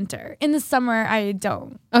 In the winter. In the summer, I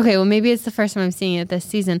don't. Okay, well, maybe it's the first time I'm seeing it this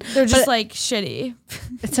season. They're just like shitty.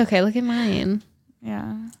 It's okay. Look at mine.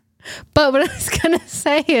 Yeah. But what I was going to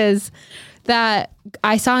say is that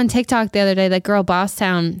I saw on TikTok the other day that Girl Boss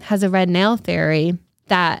Town has a red nail theory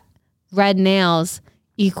that red nails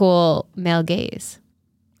equal male gaze.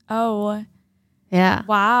 Oh. Yeah.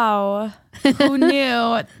 Wow. Who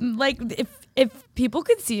knew? Like, if people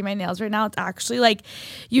could see my nails right now, it's actually like,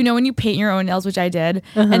 when you paint your own nails, which I did,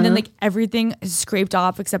 and then like everything is scraped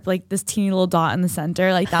off except like this teeny little dot in the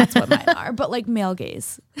center. Like that's what mine are. But like male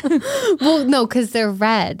gaze. Well, no, because they're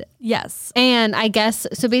red. Yes. And I guess,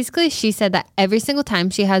 so basically she said that every single time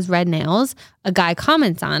she has red nails, a guy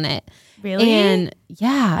comments on it. Really? And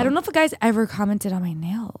yeah. I don't know if a guy's ever commented on my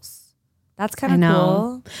nails. That's kind of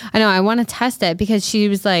cool. I know. I want to test it because she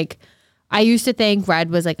was like, I used to think red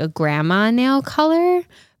was like a grandma nail color,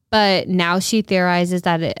 but now she theorizes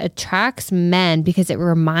that it attracts men because it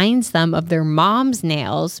reminds them of their mom's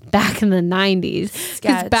nails back in the 90s.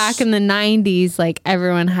 Because back in the 90s, like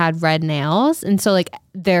everyone had red nails. And so like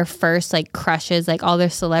their first like crushes, like all their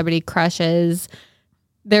celebrity crushes,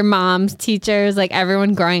 their moms, teachers, like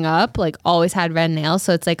everyone growing up, like always had red nails.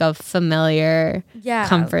 So it's like a familiar,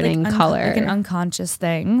 comforting color. Like an unconscious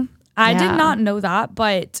thing. I did not know that,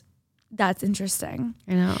 but that's interesting.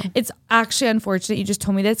 I know. It's actually unfortunate you just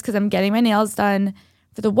told me this because I'm getting my nails done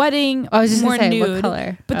for the wedding. I was just more gonna say, nude, what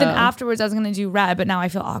color? But then afterwards I was going to do red, but now I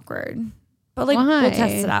feel awkward. But like, we'll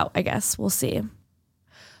test it out, I guess. We'll see.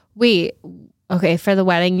 Wait, okay, for the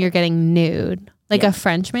wedding, you're getting nude. Like a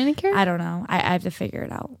French manicure? I don't know. I have to figure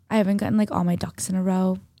it out. I haven't gotten like all my ducks in a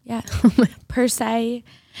row yet. per se.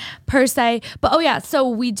 But so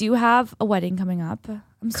we do have a wedding coming up.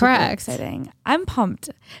 I'm super exciting. I'm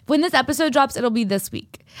pumped. When this episode drops, it'll be this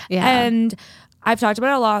week. Yeah. And I've talked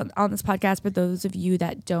about it a lot on this podcast, but those of you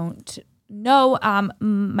that don't know,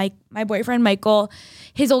 my boyfriend Michael,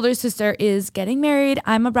 his older sister is getting married.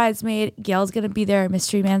 I'm a bridesmaid. Gail's gonna be there.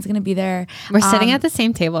 Mystery Man's gonna be there. We're sitting at the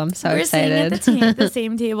same table. I'm so excited. We're sitting at the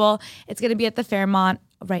same table. It's gonna be at the Fairmont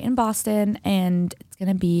right in Boston, and it's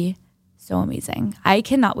gonna be so amazing. I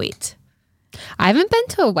cannot wait. I haven't been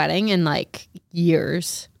to a wedding in like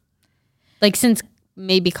years, like since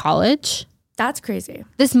maybe college. That's crazy.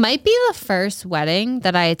 This might be the first wedding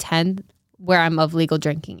that I attend where I'm of legal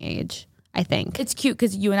drinking age, I think. It's cute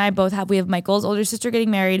because you and I we have Michael's older sister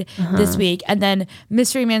getting married this week, and then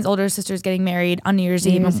Mystery Man's older sister is getting married on New Year's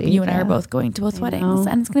Eve. You and I are both going to both weddings,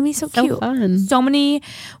 and it's gonna be so cute. Fun. So many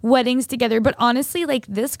weddings together. But honestly, like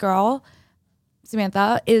this girl,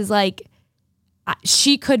 Samantha, is like,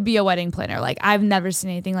 she could be a wedding planner. Like I've never seen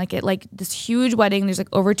anything like it. Like this huge wedding, there's like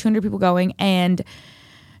over 200 people going, and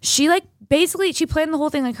she like basically she planned the whole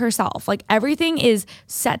thing like herself. Like everything is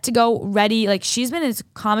set to go, ready. Like she's been as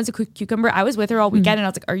calm as a cucumber. I was with her all weekend and I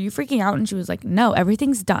was like, "Are you freaking out?" And she was like, "No,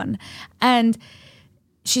 everything's done." And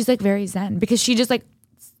she's like very zen because she just like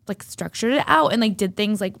structured it out and like did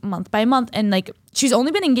things like month by month, and like she's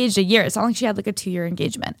only been engaged a year. It's not like she had like a 2-year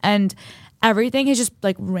engagement, and everything has just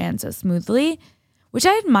like ran so smoothly, which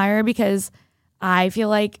I admire because I feel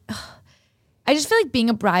like I just feel like being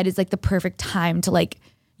a bride is like the perfect time to like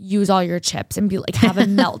use all your chips and be like have a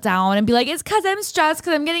meltdown and be like, it's because I'm stressed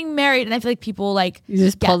because I'm getting married. And I feel like people like you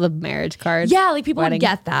just pull the marriage card. Yeah, like people would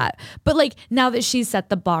get that. But like now that she's set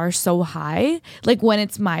the bar so high, like when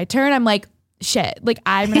it's my turn, I'm like, shit, like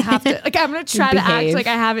I'm gonna have to like I'm gonna try to act like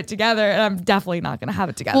I have it together, and I'm definitely not gonna have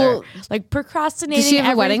it together. Well, like procrastinating. Does she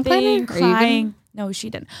have a wedding planner? Crying. No, she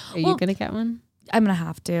didn't. Are you gonna get one? I'm gonna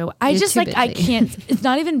have to. I just like busy. I can't. It's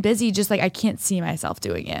not even busy. Just like I can't see myself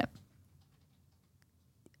doing it.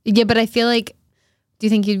 Yeah, but I feel like, do you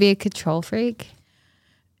think you'd be a control freak?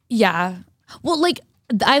 Yeah. Well, like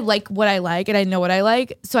I like what I like and I know what I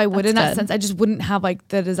like. So I would in that sense. I just wouldn't have like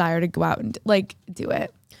the desire to go out and like do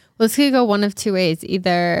it. This could go one of two ways.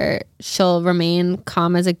 Either she'll remain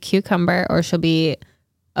calm as a cucumber or she'll be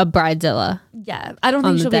a bridezilla. Yeah, I don't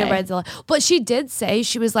think she'll be a bridezilla. But she did say,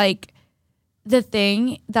 she was like, the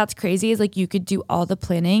thing that's crazy is like you could do all the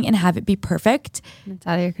planning and have it be perfect. It's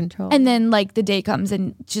out of your control. And then like the day comes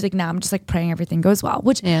and she's like, nah, I'm just like praying everything goes well.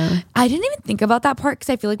 Which I didn't even think about that part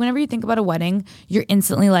because I feel like whenever you think about a wedding, you're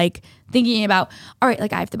instantly like thinking about, all right,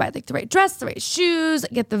 like I have to buy like the right dress, the right shoes,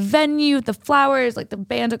 get the venue, the flowers, like the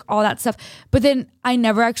band, like all that stuff. But then I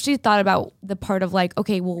never actually thought about the part of like,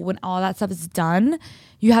 okay, well, when all that stuff is done,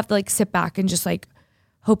 you have to like sit back and just like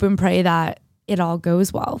hope and pray that it all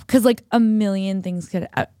goes well. Because like a million things could,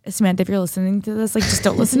 Samantha, if you're listening to this, like just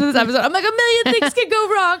don't listen to this episode. I'm like, a million things could go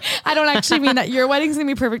wrong. I don't actually mean that your wedding's gonna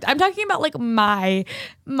be perfect. I'm talking about like my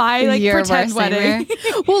like your pretend wedding.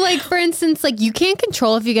 Well, like for instance, like you can't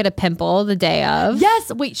control if you get a pimple the day of.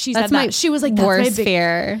 Yes. Wait, she said that. She was like, that's worst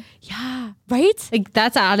fear. Yeah. Right? Like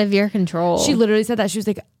that's out of your control. She literally said that. She was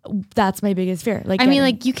like, that's my biggest fear. Like, I mean,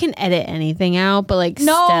 like you can edit anything out, but like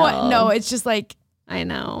no, it's just like, I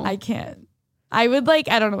know. I can't. I would like,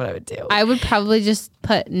 I don't know what I would do. I would probably just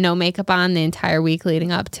put no makeup on the entire week leading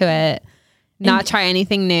up to it. Not try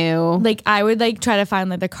anything new. Like I would like try to find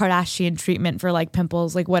like the Kardashian treatment for like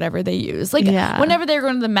pimples, like whatever they use. Like whenever they're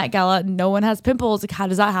going to the Met Gala, no one has pimples. Like how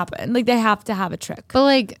does that happen? Like they have to have a trick. But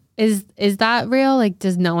like, is that real? Like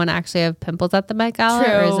does no one actually have pimples at the Met Gala?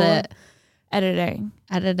 True. Or is it editing /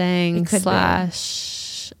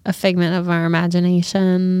 a figment of our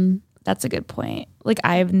imagination? That's a good point. Like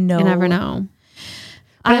I have no. You never know.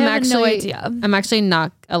 But I have no idea. I'm actually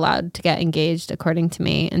not allowed to get engaged, according to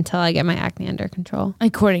me, until I get my acne under control.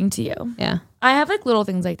 According to you. Yeah. I have like little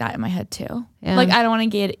things like that in my head too. Yeah. Like I don't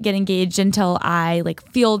want to get engaged until I like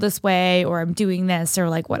feel this way or I'm doing this or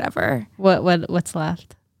like whatever. What's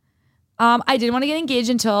left? I didn't want to get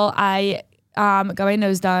engaged until I got my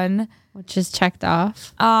nose done. Which is checked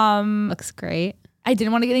off. Looks great. I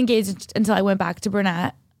didn't want to get engaged until I went back to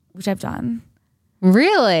brunette, which I've done.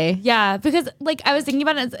 Really? Yeah, because like I was thinking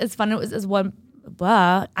about it as fun as one.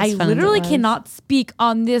 I literally cannot speak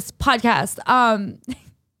on this podcast.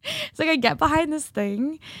 It's like I get behind this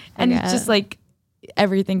thing, and it's just like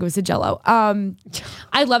everything goes to jello.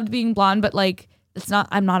 I loved being blonde, but like it's not.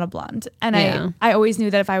 I'm not a blonde, and I always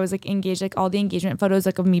knew that if I was like engaged, like all the engagement photos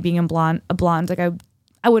like of me being a blonde, like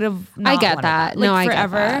I would have. I get that. Like, no, I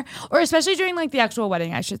forever. get that. Or especially during like the actual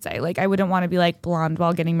wedding, I should say. Like I wouldn't want to be like blonde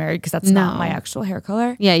while getting married because that's not my actual hair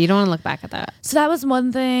color. Yeah, you don't want to look back at that. So that was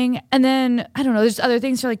one thing, and then I don't know. There's other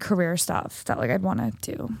things for like career stuff that like I'd want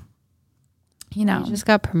to do. You know, you just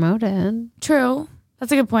got promoted. True.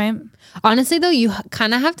 That's a good point. Honestly, though, you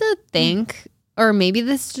kind of have to think, or maybe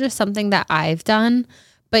this is just something that I've done,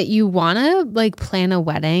 but you want to like plan a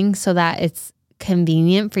wedding so that it's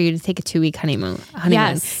convenient for you to take a 2-week honeymoon.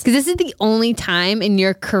 Yes. Because this is the only time in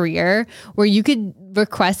your career where you could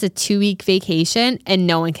request a 2-week vacation and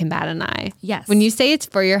no one can bat an eye. Yes. When you say it's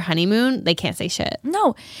for your honeymoon, they can't say shit.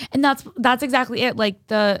 No. And that's exactly it. Like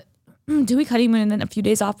the 2-week honeymoon and then a few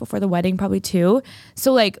days off before the wedding, probably too.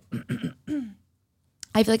 So like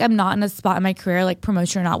I feel like I'm not in a spot in my career, like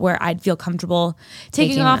promotion or not, where I'd feel comfortable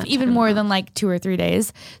taking off even more than like 2 or 3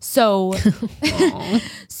 days. So,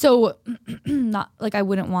 so not like I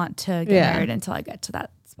wouldn't want to get married until I get to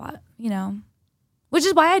that spot, you know, which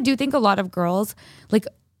is why I do think a lot of girls like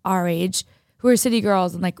our age who are city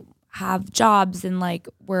girls and like have jobs and like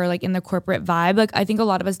we're like in the corporate vibe. Like I think a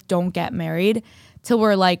lot of us don't get married till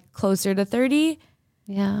we're like closer to 30.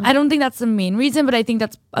 Yeah. I don't think that's the main reason, but I think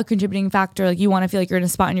that's a contributing factor. Like you want to feel like you're in a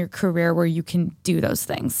spot in your career where you can do those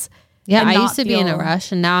things. Yeah, I used to be in a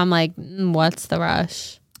rush and now I'm like, what's the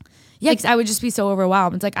rush? Yeah, because I would just be so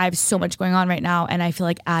overwhelmed. It's like I have so much going on right now and I feel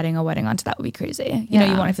like adding a wedding onto that would be crazy. You know,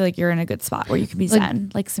 you want to feel like you're in a good spot where you can be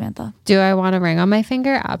zen, like Samantha. Do I want a ring on my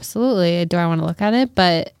finger? Absolutely. Do I want to look at it?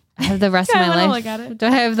 But I have the rest of my life. Look at it. Do I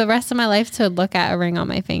have the rest of my life to look at a ring on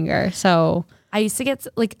my finger? So I used to get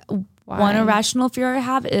like one irrational fear I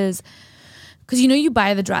have is because you know you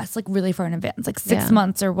buy the dress like really far in advance, like 6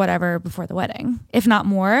 months or whatever before the wedding, if not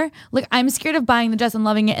more. Like I'm scared of buying the dress and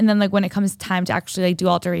loving it, and then like when it comes time to actually like do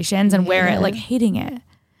alterations and wear it, like hating it,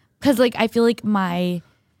 because like I feel like my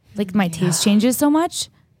taste changes so much.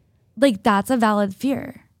 Like that's a valid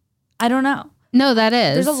fear. I don't know. No, that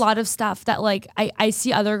is. There's a lot of stuff that like I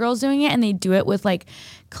see other girls doing it and they do it with like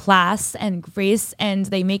class and grace and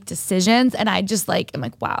they make decisions and I just like I'm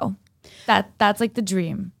like, wow, that's like the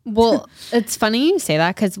dream. Well, it's funny you say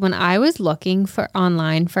that because when I was looking for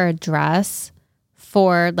online for a dress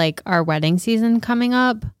for like our wedding season coming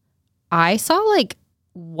up, I saw like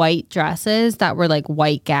white dresses that were like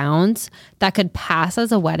white gowns that could pass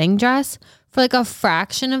as a wedding dress for like a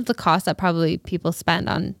fraction of the cost that probably people spend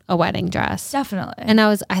on a wedding dress. Definitely. And I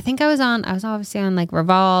was obviously on like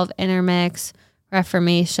Revolve, Intermix,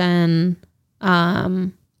 Reformation,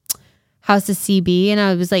 House of CB, and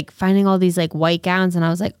I was like finding all these like white gowns, and I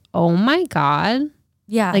was like, oh my God.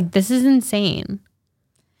 Yeah. Like this is insane.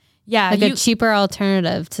 Yeah. Like a cheaper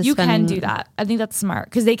alternative to you spending. can do that. I think that's smart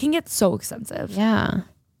because they can get so expensive. Yeah.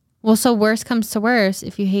 Well, so worst comes to worst,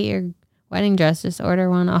 if you hate your wedding dress, just order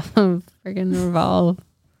one off of friggin' Revolve.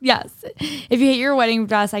 Yes. If you hate your wedding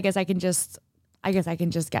dress, I guess I can just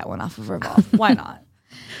get one off of Revolve. Why not?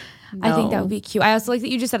 No. I think that would be cute. I also like that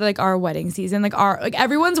you just said like our wedding season, like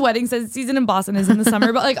everyone's wedding season in Boston is in the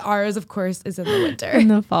summer, but like ours, of course, is in the winter. In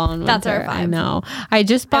the fall and winter. That's our vibe. I know. I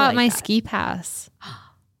just bought like my that. ski pass.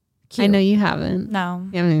 Cute. I know you haven't. No.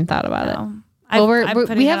 You haven't even thought about it. No. Well, I'm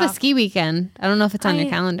putting we it have a off. ski weekend. I don't know if it's on your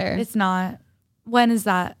calendar. It's not. When is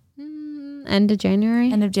that? End of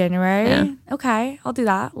January. End of January? Yeah. Okay. I'll do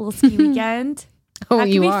that. A little ski weekend. Oh, that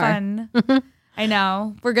you could be are. fun. I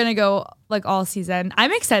know. We're going to go like all season.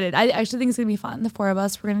 I'm excited. I actually think it's going to be fun. The four of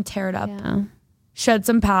us, we're going to tear it up. Yeah. Shed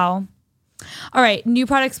some pow. All right. New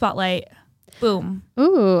product spotlight. Boom.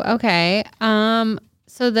 Ooh, okay.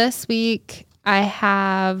 So this week I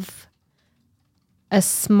have a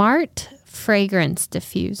smart fragrance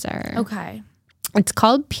diffuser. Okay. It's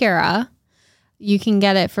called Pura. You can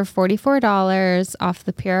get it for $44 off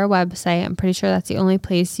the Pura website. I'm pretty sure that's the only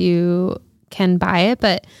place you can buy it.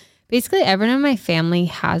 But basically, everyone in my family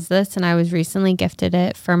has this, and I was recently gifted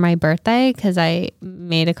it for my birthday because I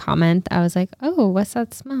made a comment. I was like, oh, what's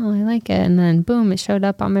that smell? I like it. And then boom, it showed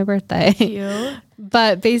up on my birthday. Cute.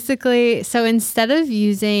 But basically, so instead of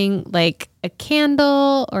using like a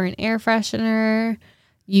candle or an air freshener,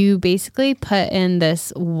 you basically put in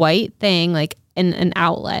this white thing, like in an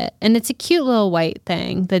outlet, and it's a cute little white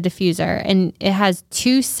thing, the diffuser, and it has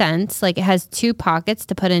 2 scents, like it has 2 pockets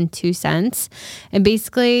to put in 2 scents, and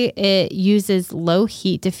basically it uses low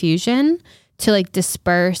heat diffusion to like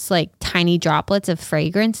disperse like tiny droplets of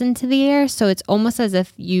fragrance into the air. So it's almost as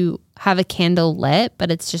if you have a candle lit, but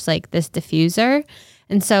it's just like this diffuser.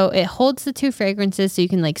 And so it holds the 2 fragrances, so you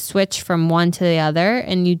can like switch from one to the other,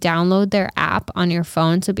 and you download their app on your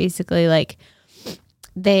phone. So basically like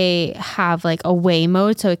they have like a way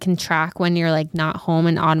mode, so it can track when you're like not home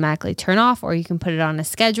and automatically turn off, or you can put it on a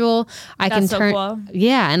schedule. I That's can so turn, cool.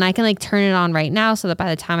 yeah, and I can like turn it on right now so that by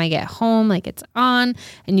the time I get home, like it's on,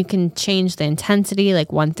 and you can change the intensity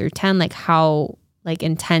like 1 through 10, like how like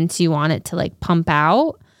intense you want it to like pump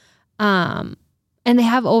out. And they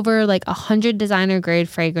have over like 100 designer grade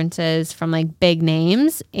fragrances from like big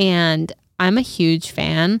names, and I'm a huge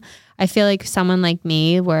fan. I feel like someone like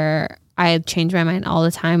me, where I change my mind all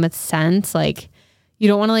the time with scents, like you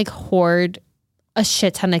don't want to like hoard a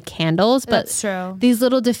shit ton of candles, but That's true. these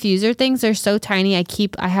little diffuser things are so tiny.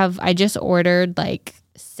 I just ordered like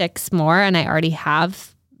 6 more, and I already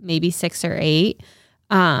have maybe 6 or 8.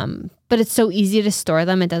 But it's so easy to store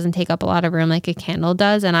them. It doesn't take up a lot of room like a candle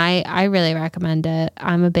does. And I really recommend it.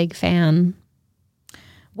 I'm a big fan.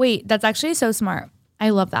 Wait, that's actually so smart. I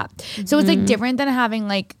love that. So it's like different than having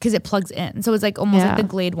like, because it plugs in. So it's like almost like the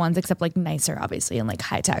Glade ones, except like nicer, obviously, and like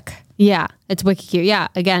high tech. Yeah, it's wicked cute. Yeah,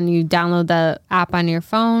 again, you download the app on your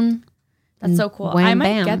phone. That's so cool. Wham, I might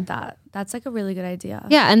bam. get that. That's like a really good idea.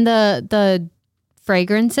 Yeah, and the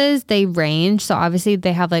fragrances, they range. So obviously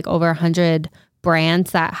they have like over 100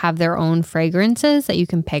 brands that have their own fragrances that you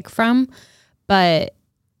can pick from. But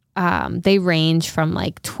they range from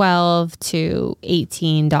like $12 to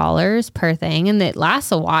 $18 per thing, and it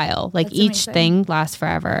lasts a while. Like That's each amazing. thing lasts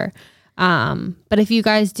forever. But if you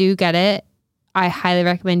guys do get it, I highly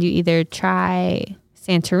recommend you either try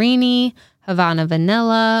Santorini, Havana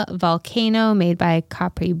Vanilla, Volcano made by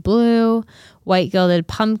Capri Blue, White Gilded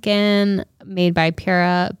Pumpkin made by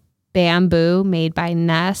Pura, Bamboo made by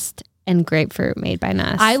Nest, and Grapefruit made by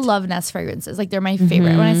Nest. I love Nest fragrances. Like they're my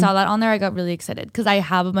favorite. When I saw that on there, I got really excited because I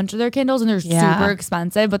have a bunch of their candles and they're super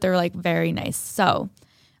expensive, but they're like very nice. So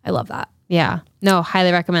I love that. Yeah. No,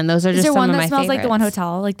 highly recommend. Those are Is just there some one of that my smells like the One favorites.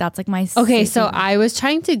 Hotel? Like that's like my Okay, so favorite. I was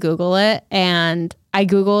trying to Google it, and I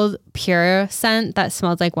Googled pure scent that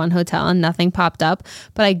smelled like One Hotel, and nothing popped up.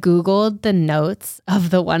 But I Googled the notes of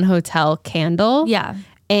the One Hotel candle. Yeah.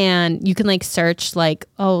 And you can like search like,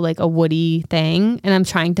 oh, like a woody thing. And I'm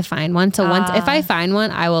trying to find one. So if I find one,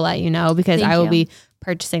 I will let you know, because Thank I will you. be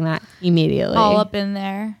purchasing that immediately. All up in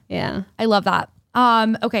there. Yeah. I love that.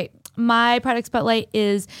 Okay. My product spotlight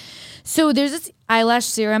is, so there's this eyelash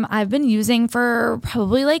serum I've been using for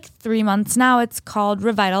probably like 3 months now. It's called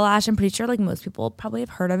Revitalash. I'm pretty sure like most people probably have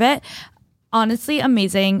heard of it. Honestly,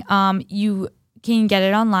 amazing. You can get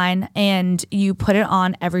it online and you put it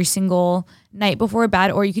on every single night before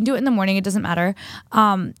bed, or you can do it in the morning. It doesn't matter.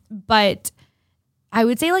 But I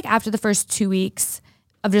would say like after the first 2 weeks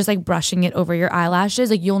of just like brushing it over your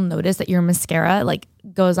eyelashes, like you'll notice that your mascara like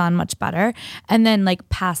goes on much better. And then like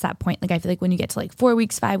past that point, like I feel like when you get to like 4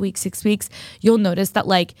 weeks, 5 weeks, 6 weeks, you'll notice that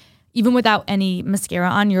like even without any mascara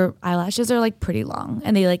on, your eyelashes are like pretty long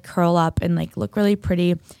and they like curl up and like look really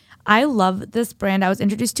pretty. I love this brand. I was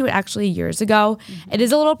introduced to it actually years ago. Mm-hmm. It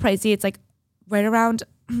is a little pricey. It's like right around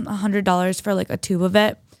 $100 for like a tube of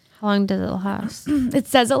it. How long does it last? It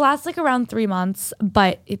says it lasts like around 3 months,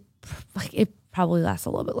 but it probably lasts a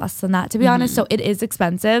little bit less than that, to be honest. So it is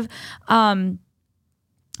expensive,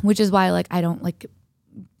 which is why like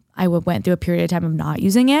I went through a period of time of not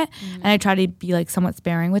using it, and I try to be like somewhat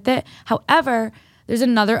sparing with it. However, there's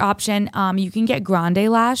another option. You can get Grande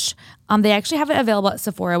Lash. They actually have it available at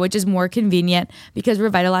Sephora, which is more convenient because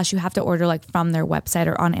Revitalash you have to order like from their website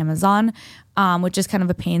or on Amazon, which is kind of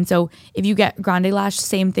a pain. So if you get Grande Lash,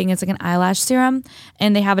 same thing. It's like an eyelash serum,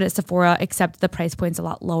 and they have it at Sephora, except the price point's a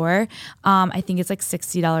lot lower. I think it's like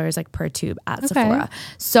 $60 like per tube at Sephora.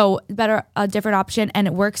 So a different option, and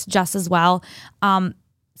it works just as well.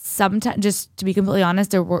 Sometimes, just to be completely honest,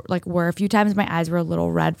 there were a few times my eyes were a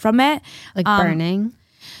little red from it, like burning,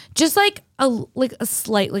 just like a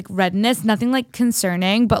slight like redness, nothing like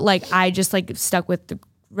concerning, but like I just like stuck with the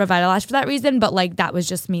Revitalash for that reason. But like that was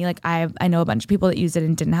just me. Like I know a bunch of people that used it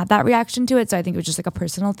and didn't have that reaction to it, so I think it was just like a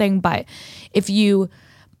personal thing. But if you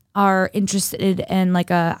are interested in like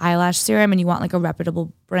a eyelash serum and you want like a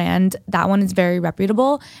reputable brand, that one is very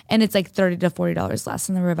reputable, and it's like $30 to $40 less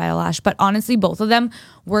than the Revitalash. But honestly, both of them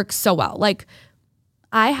work so well. Like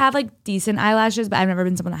I have like decent eyelashes, but I've never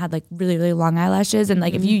been someone that had like really, really long eyelashes. And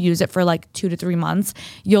like if you use it for like 2 to 3 months,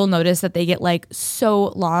 you'll notice that they get like so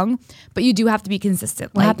long, but you do have to be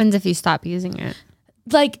consistent. What happens if you stop using it?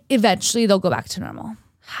 Like eventually they'll go back to normal.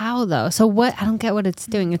 How though? So what? I don't get what it's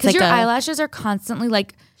doing. It's because like your eyelashes are constantly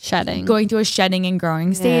like shedding, going through a shedding and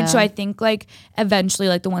growing stage. Yeah. So I think like eventually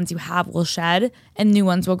like the ones you have will shed and new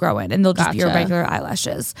ones will grow in, and they'll just be your regular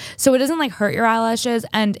eyelashes. So it doesn't like hurt your eyelashes.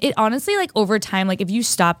 And it honestly like over time, like if you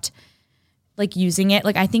stopped like using it,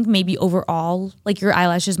 like I think maybe overall like your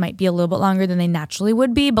eyelashes might be a little bit longer than they naturally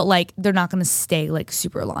would be, but like they're not going to stay like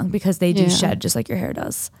super long because they do shed just like your hair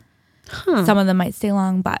does. Some of them might stay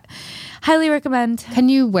long, but highly recommend. Can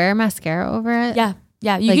you wear mascara over it? Yeah.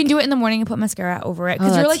 You can do it in the morning and put mascara over it,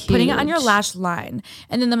 because you're like putting it on your lash line,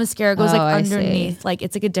 and then the mascara goes like underneath. Like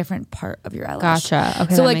it's like a different part of your eyelash. Gotcha.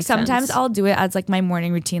 Okay. So like sometimes I'll do it as like my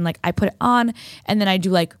morning routine. Like I put it on, and then I do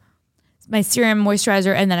like my serum,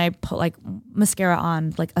 moisturizer, and then I put like mascara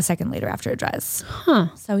on like a second later after it dries.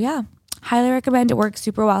 So yeah, highly recommend. It works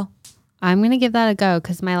super well. I'm going to give that a go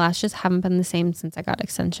because my lashes haven't been the same since I got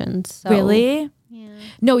extensions. So. Really? Yeah.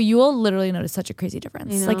 No, you will literally notice such a crazy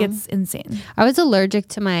difference. Like it's insane. I was allergic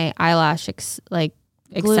to my eyelash extension.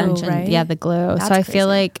 Right? Yeah, the glue. That's so I feel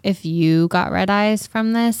like if you got red eyes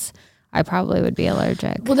from this, I probably would be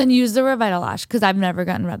allergic. Well, then use the Revitalash, because I've never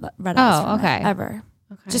gotten red eyes from it, ever.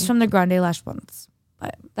 Okay. Just from the Grande Lash once.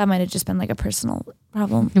 But that might have just been like a personal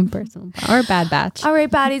problem. Or a bad batch. All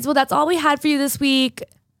right, baddies. Well, that's all we had for you this week.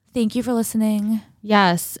 Thank you for listening.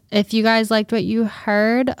 Yes. If you guys liked what you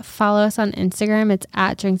heard, follow us on Instagram. It's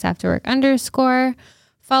 @drinksafterwork_.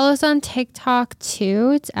 Follow us on TikTok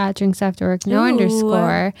too. It's @drinksafterwork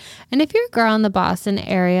 _. And if you're a girl in the Boston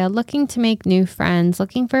area looking to make new friends,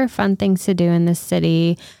 looking for fun things to do in the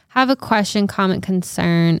city, have a question, comment,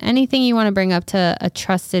 concern, anything you want to bring up to a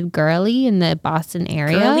trusted girly in the Boston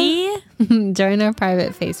area, join our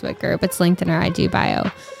private Facebook group. It's linked in our IG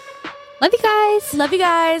bio. Love you guys. Love you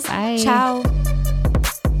guys. Bye. Ciao.